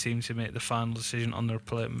Roularous team to make the final decision on the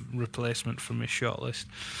replacement from his shortlist.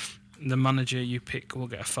 The manager you pick will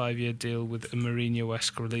get a 5-year deal with a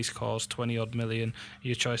Mourinho-esque release clause, 20-odd million.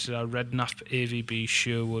 Your choices are Redknapp, AVB,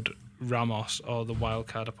 Sherwood, Ramos, or the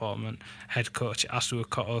wildcard appointment. Head coach Asu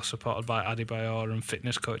Okoto, supported by Adebayor, and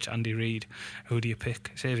fitness coach Andy Reid. Who do you pick?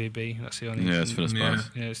 It's AVB. That's the only. Yeah, it's for the Spurs.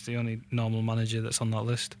 Yeah, it's the only normal manager that's on that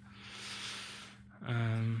list.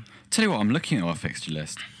 Tell you what, I'm looking at our fixture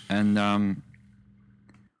list, and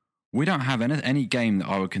we don't have any game that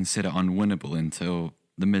I would consider unwinnable until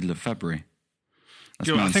the middle of February.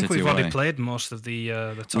 I think we've already played most of the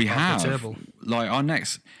top half of the table. Like our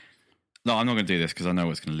next. No, I'm not going to do this because I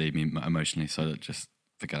know it's going to leave me emotionally. So just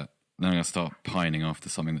forget it. Then I'm going to start pining after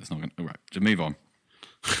something that's not going to. Right, just move on.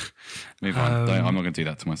 Move on. I'm not going to do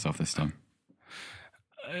that to myself this time.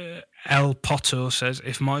 El Poto says,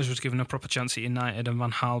 if Moyes was given a proper chance at United and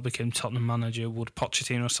Van Gaal became Tottenham manager, would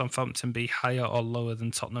Pochettino or Southampton be higher or lower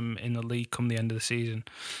than Tottenham in the league come the end of the season?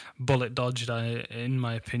 Bullet dodged, in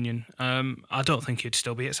my opinion. I don't think he'd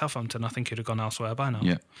still be at Southampton. I think he'd have gone elsewhere by now.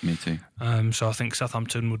 Yeah, me too. So I think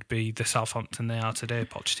Southampton would be the Southampton they are today.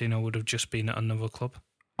 Pochettino would have just been at another club.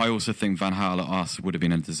 I also think Van Gaal at us would have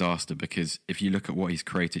been a disaster because if you look at what he's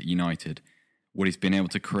created at United, what he's been able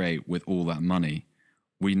to create with all that money,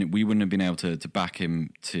 we wouldn't have been able to back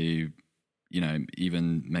him to,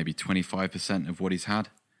 even maybe 25% of what he's had.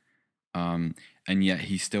 And yet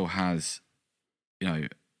he still has,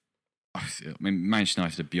 Manchester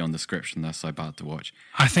United are beyond description. They're so bad to watch.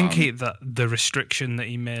 I think that the restriction that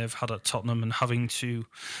he may have had at Tottenham and having to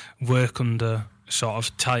work under sort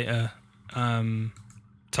of tighter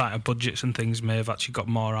budgets and things may have actually got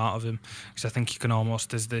more out of him, because I think you can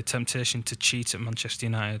almost, there's the temptation to cheat at Manchester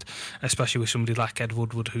United, especially with somebody like Ed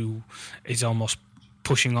Woodward, who is almost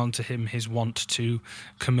pushing onto him his want to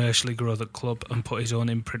commercially grow the club and put his own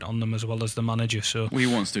imprint on them as well as the manager. So he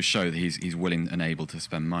wants to show that he's willing and able to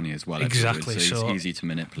spend money as well. Exactly. So it's easy to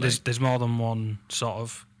manipulate. There's more than one sort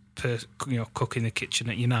of cook in the kitchen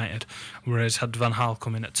at United. Whereas had Van Gaal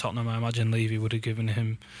come in at Tottenham, I imagine Levy would have given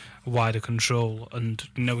him wider control, and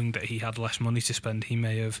knowing that he had less money to spend, he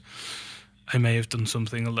may have done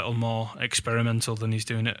something a little more experimental than he's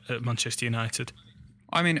doing at Manchester United.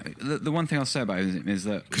 I mean, the one thing I'll say about it is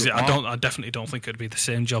that because I definitely don't think it'd be the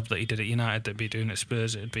same job that he did at United that'd be doing at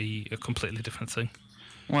Spurs. It'd be a completely different thing.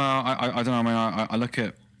 Well, I don't know. I mean, I look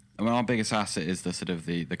at. I mean, our biggest asset is the sort of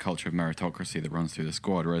the culture of meritocracy that runs through the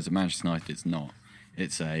squad, whereas at Manchester United it's not.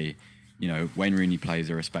 It's a, Wayne Rooney plays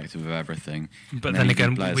irrespective of everything. But then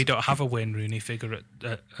again, we don't have a Wayne Rooney figure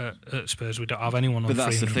at Spurs. We don't have anyone on. But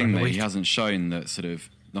that's the thing, mate. He hasn't shown that sort of.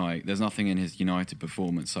 Like, there's nothing in his United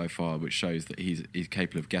performance so far which shows that he's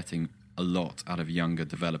capable of getting a lot out of younger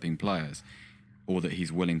developing players, or that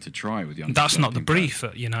he's willing to try with younger. That's not the brief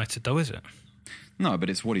at United, though, is it? No, but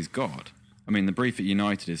it's what he's got. I mean, the brief at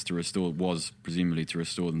United was presumably to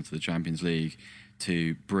restore them to the Champions League,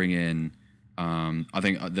 to bring in. I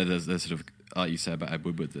think there's sort of, like you said about Ed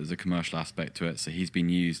Woodward, there's a commercial aspect to it. So he's been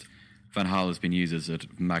used. Van Gaal has been used as a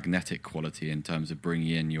magnetic quality in terms of bringing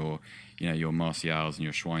in your Martials and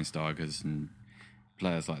your Schweinsteigers and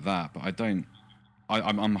players like that. But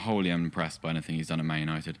I'm wholly unimpressed by anything he's done at Man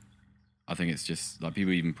United. I think it's just like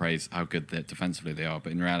people even praise how good defensively they are,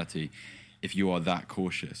 but in reality, if you are that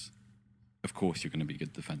cautious, of course you're going to be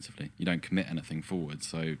good defensively. You don't commit anything forward,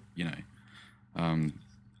 so I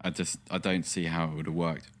don't see how it would have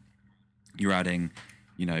worked. You're adding,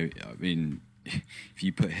 I mean. If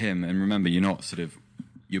you put him, and remember, you're not sort of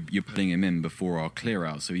you're putting him in before our clear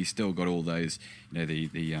out, so he's still got all those, the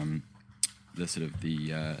sort of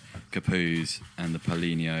the Capus and the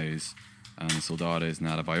Paulinhos and the Soldados and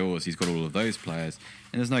Adebayors. He's got all of those players,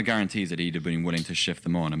 and there's no guarantees that he'd have been willing to shift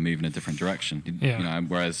them on and move in a different direction.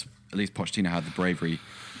 Whereas at least Pochettino had the bravery.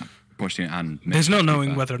 There's no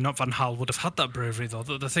knowing whether or not Van Gaal would have had that bravery, though.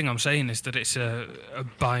 The thing I'm saying is that it's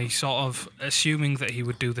by sort of assuming that he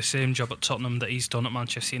would do the same job at Tottenham that he's done at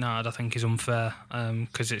Manchester United, I think is unfair,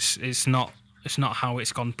 because it's not how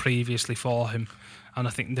it's gone previously for him. And I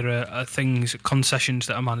think there are concessions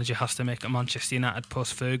that a manager has to make at Manchester United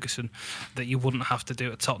post-Ferguson that you wouldn't have to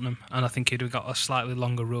do at Tottenham. And I think he'd have got a slightly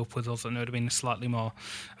longer rope with us, and it would have been a slightly more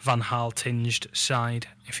Van Gaal-tinged side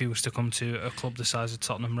if he was to come to a club the size of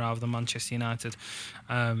Tottenham rather than Manchester United.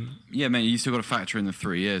 Yeah, mate, you still got to factor in the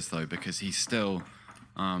 3 years, though, because he's still...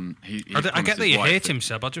 I get that you hate him,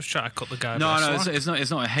 Seb. I'll just try to cut the guy. No, it's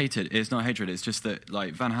not hatred. It's not hatred. It's just that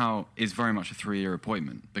Van Gaal is very much a 3-year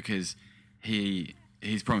appointment because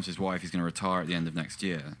he's promised his wife he's going to retire at the end of next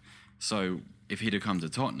year. So if he'd have come to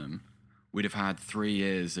Tottenham, we'd have had 3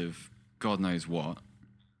 years of God knows what,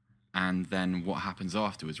 and then what happens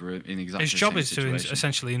afterwards? We're in exactly his job is to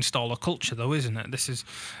essentially install a culture, though, isn't it?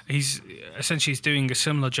 He's doing a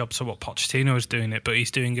similar job to what Pochettino is doing it, but he's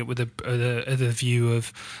doing it with a view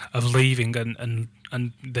of leaving,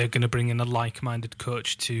 and they're going to bring in a like-minded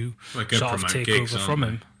coach to sort of take over from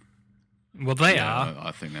him. Well, they are.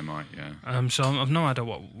 I think they might. Yeah. So I've no idea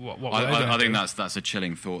what I think that's a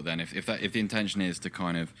chilling thought. Then, if the intention is to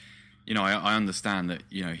kind of, I understand that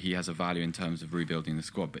he has a value in terms of rebuilding the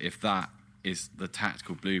squad, but if that is the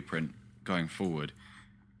tactical blueprint going forward,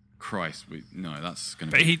 Christ, that's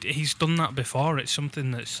going to. But he's done that before. It's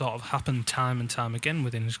something that's sort of happened time and time again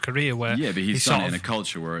within his career. Where but he's done it in a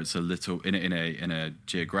culture where it's a little in a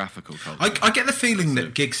geographical culture. I get the feeling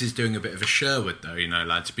that Giggs is doing a bit of a Sherwood, though,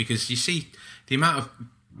 lads, because you see the amount of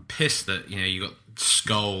piss that you got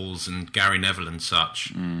Scholes and Gary Neville and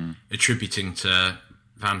such attributing to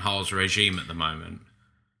Van Gaal's regime at the moment.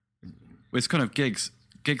 Well, it's kind of Giggs.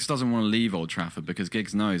 Giggs doesn't want to leave Old Trafford because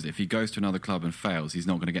Giggs knows that if he goes to another club and fails, he's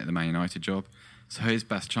not going to get the Man United job. So his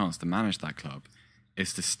best chance to manage that club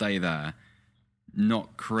is to stay there,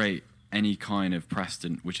 not create any kind of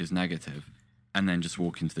precedent which is negative, and then just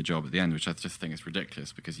walk into the job at the end, which I just think is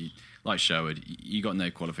ridiculous because, like Sherwood, you got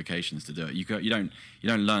no qualifications to do it. You don't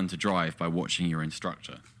learn to drive by watching your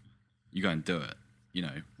instructor. You go and do it,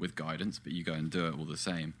 with guidance, but you go and do it all the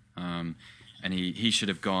same. And he should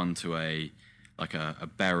have gone to a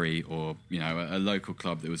Bury or a local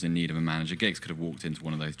club that was in need of a manager. Giggs could have walked into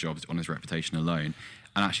one of those jobs on his reputation alone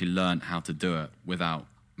and actually learned how to do it without.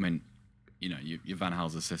 I mean, you're Van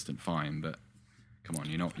Gaal's assistant, fine, but come on,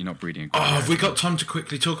 you're not breeding. Have we got time to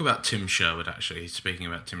quickly talk about Tim Sherwood? Actually, speaking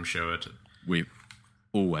about Tim Sherwood, we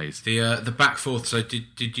always the back fourth. So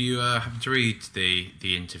did you happen to read the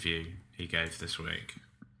interview he gave this week?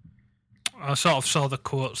 I sort of saw the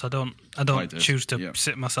quotes. I don't choose to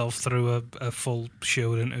sit myself through a full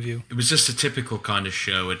Sherwood interview. It was just a typical kind of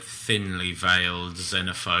Sherwood, thinly veiled,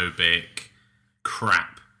 xenophobic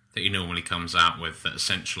crap that he normally comes out with. That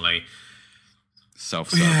essentially,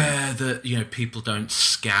 self-serving. Yeah, that people don't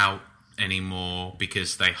scout anymore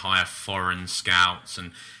because they hire foreign scouts,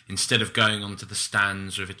 and instead of going onto the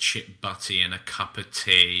stands with a chip butty and a cup of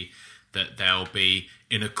tea, that they'll be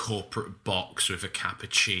in a corporate box with a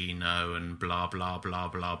cappuccino and blah blah blah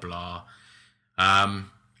blah blah.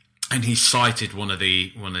 And he cited one of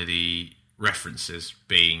the references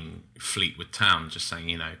being Fleetwood Town, just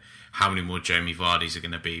saying, how many more Jamie Vardys are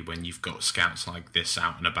going to be when you've got scouts like this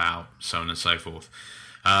out and about, so on and so forth.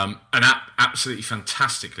 And absolutely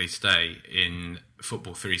fantastically today in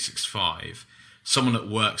Football 365, someone that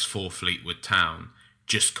works for Fleetwood Town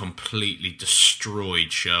just completely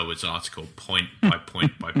destroyed Sherwood's article point by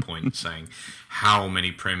point by point, saying how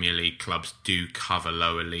many Premier League clubs do cover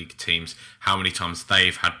lower league teams, how many times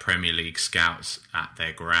they've had Premier League scouts at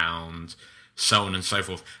their ground, so on and so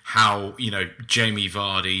forth. How, Jamie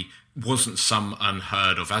Vardy wasn't some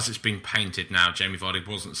unheard of, as it's been painted now, Jamie Vardy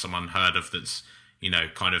wasn't some unheard of that's,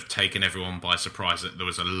 kind of taken everyone by surprise. That there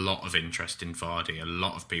was a lot of interest in Vardy. A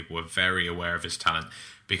lot of people were very aware of his talent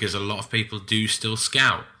because a lot of people do still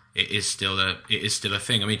scout. It is still a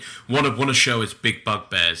thing. I mean, one of Sherwood's big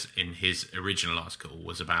bugbears in his original article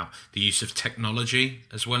was about the use of technology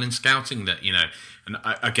as well in scouting. That and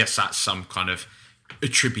I guess that's some kind of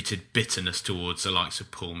attributed bitterness towards the likes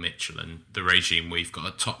of Paul Mitchell and the regime we've got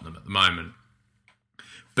at Tottenham at the moment.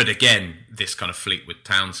 But again, this kind of Fleetwood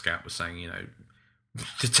Town scout was saying,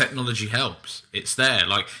 the technology helps. It's there.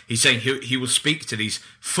 Like, he's saying he will speak to these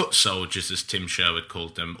foot soldiers, as Tim Sherwood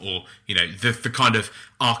called them, or, the kind of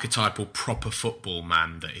archetypal proper football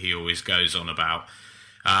man that he always goes on about.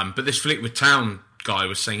 But this Fleetwood Town guy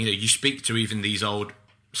was saying, you speak to even these old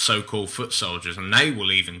so-called foot soldiers, and they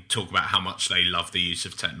will even talk about how much they love the use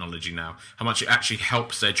of technology now, how much it actually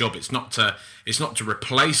helps their job. It's not to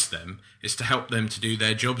replace them, it's to help them to do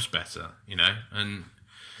their jobs better, and...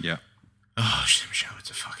 Yeah. Oh, Tim Sherwood's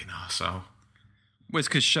a fucking arsehole. Well, it's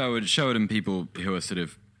because Sherwood and people who are sort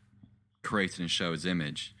of created in Sherwood's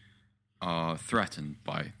image are threatened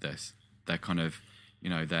by this. They're kind of,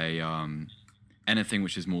 they anything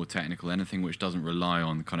which is more technical, anything which doesn't rely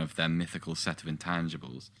on kind of their mythical set of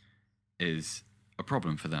intangibles is a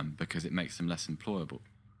problem for them because it makes them less employable.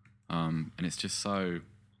 And it's just so,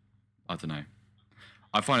 I don't know.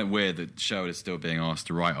 I find it weird that Sherwood is still being asked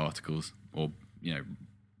to write articles or,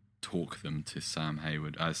 talk them to Sam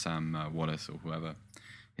Wallace or whoever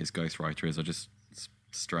his ghostwriter is. It's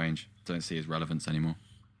strange. Don't see his relevance anymore.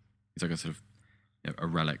 He's like a sort of a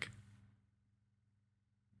relic.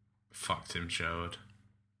 Fuck Tim Sherwood.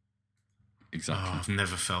 Exactly. Oh, I've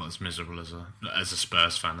never felt as miserable as a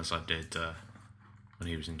Spurs fan as I did when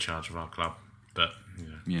he was in charge of our club. But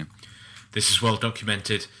yeah, this is well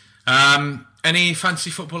documented. Any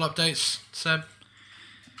fantasy football updates, Seb?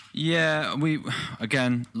 Yeah, we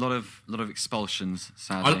again a lot of expulsions.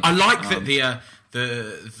 Sadly, I like that the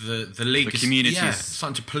league, the community is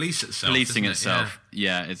starting to police itself, policing itself.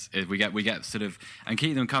 Yeah, we get sort of, and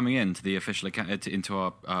keep them coming into the official account, into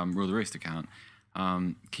our Rule the Roost account.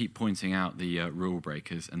 Keep pointing out the rule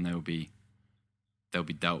breakers, and they'll be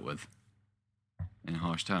dealt with in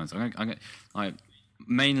harsh terms. I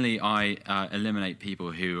eliminate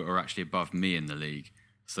people who are actually above me in the league,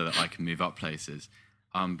 so that I can move up places.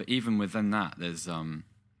 But even within that, there's I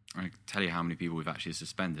tell you how many people we've actually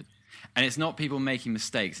suspended, and it's not people making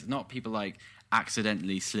mistakes. It's not people like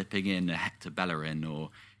accidentally slipping in a Hector Bellerin or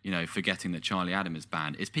forgetting that Charlie Adam is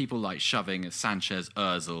banned. It's people like shoving Sanchez,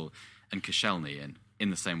 Ozil, and Koscielny in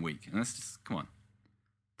the same week, and that's just come on.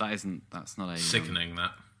 That's not a sickening.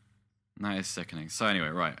 That is sickening. So anyway,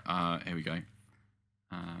 right here we go.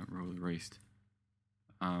 Rule the Roost.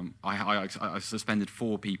 I suspended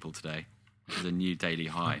 4 people today. Is a new daily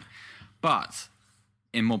high. But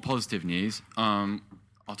in more positive news, our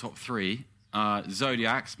top 3,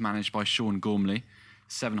 Zodiacs, managed by Sean Gormley,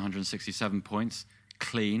 767 points,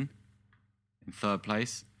 clean, in 3rd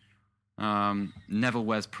place. Neville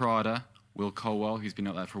Wes Prada, Will Colwell, who's been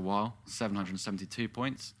up there for a while, 772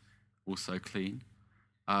 points, also clean.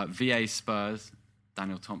 VA Spurs,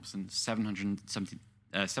 Daniel Thompson,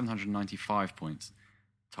 795 points,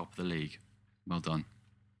 top of the league. Well done.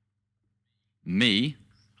 Me,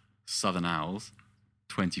 Southern Owls,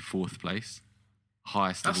 24th place,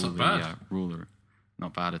 highest That's of all the ruler.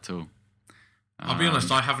 Not bad at all. I'll be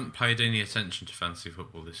honest, I haven't paid any attention to fantasy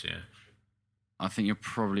football this year. I think you're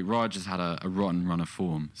probably... Raj has had a rotten run of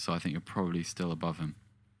form, so I think you're probably still above him.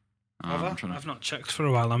 I've not checked for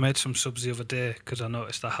a while. I made some subs the other day because I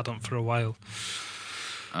noticed I hadn't for a while.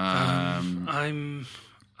 I'm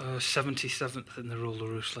 77th in the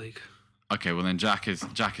Roller-Roos League. Okay, well then Jack is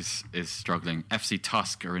struggling. FC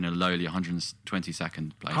Tusk are in a lowly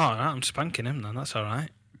 122nd place. Oh, right, I'm spanking him then. That's all right.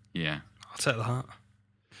 Yeah. I'll take that.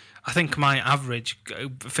 I think my average,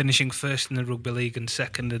 finishing first in the rugby league and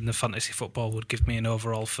second in the fantasy football, would give me an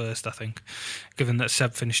overall first, I think. Given that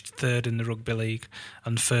Seb finished third in the rugby league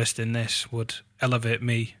and first in this would elevate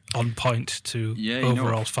me on point to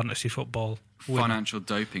overall fantasy football. Financial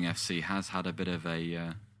Doping FC has had a bit of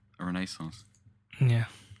a renaissance. Yeah.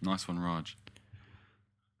 Nice one, Raj.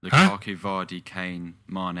 Lukaku, Vardy, Kane,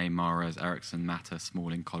 Mane, Mahrez, Eriksson, Mata,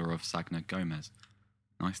 Smalling, Kolarov, Sagna, Gomez.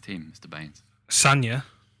 Nice team, Mr. Baines. Sanya.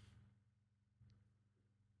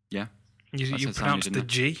 Yeah. You pronounced the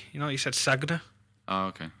G. You know, you said Sagna. Oh,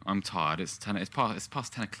 okay. I'm tired. It's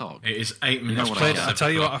past 10 o'clock. It is 8 minutes. I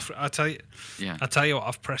tell you what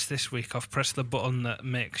I've pressed this week. I've pressed the button that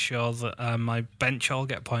makes sure that my bench all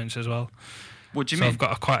get points as well. What do you mean? I've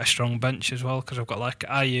got quite a strong bench as well because I've got like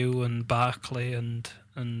Ayew and Barkley and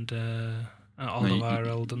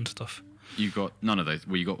Alderweireld and stuff. You got none of those.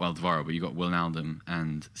 Well, you got Alderweireld, but you got Wijnaldum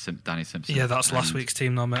and Danny Simpson. Yeah, that's last week's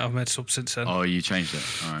team now, mate. I've made sub since then. Oh, you changed it.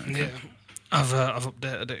 All right. Okay. Yeah, I've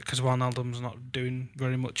updated it because Wijnaldum's not doing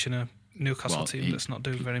very much in a Newcastle team that's not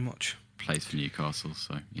doing very much. Plays for Newcastle,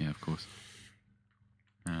 so yeah, of course.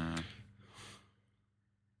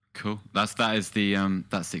 Cool. That's the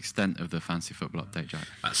extent of the fancy football update, Jack.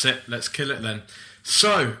 That's it. Let's kill it then.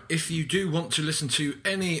 So, if you do want to listen to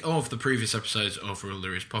any of the previous episodes of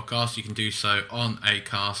Roller-Roos podcast, you can do so on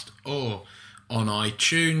Acast or on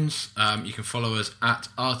iTunes. You can follow us at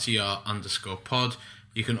RTR_pod.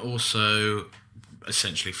 You can also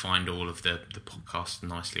essentially find all of the podcasts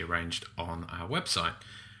nicely arranged on our website,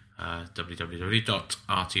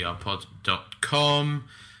 www.rtrpod.com.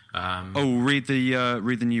 Read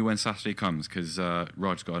the new When Saturday Comes, because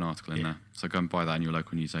Raj got an article in there. So go and buy that in your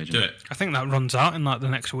local newsagent. Do it. I think that runs out in like the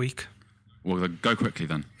next week. Well, go quickly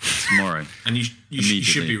then. Tomorrow. And you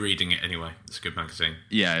should be reading it anyway. It's a good magazine.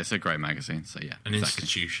 Yeah, it's a great magazine. So yeah, an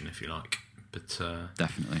institution if you like. But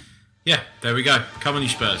definitely. Yeah, there we go. Come on, you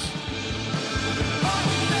Spurs.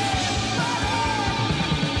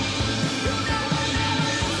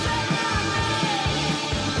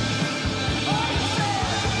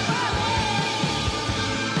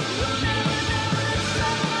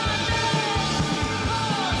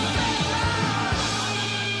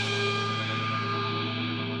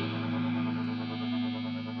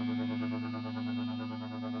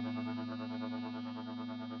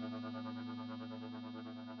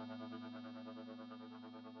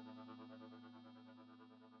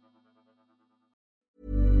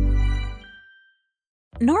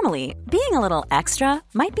 Normally, being a little extra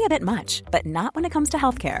might be a bit much, but not when it comes to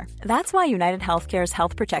healthcare. That's why United Healthcare's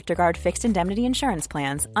Health Protector Guard fixed indemnity insurance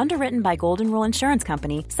plans, underwritten by Golden Rule Insurance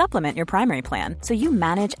Company, supplement your primary plan so you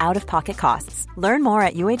manage out-of-pocket costs. Learn more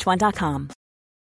at UH1.com.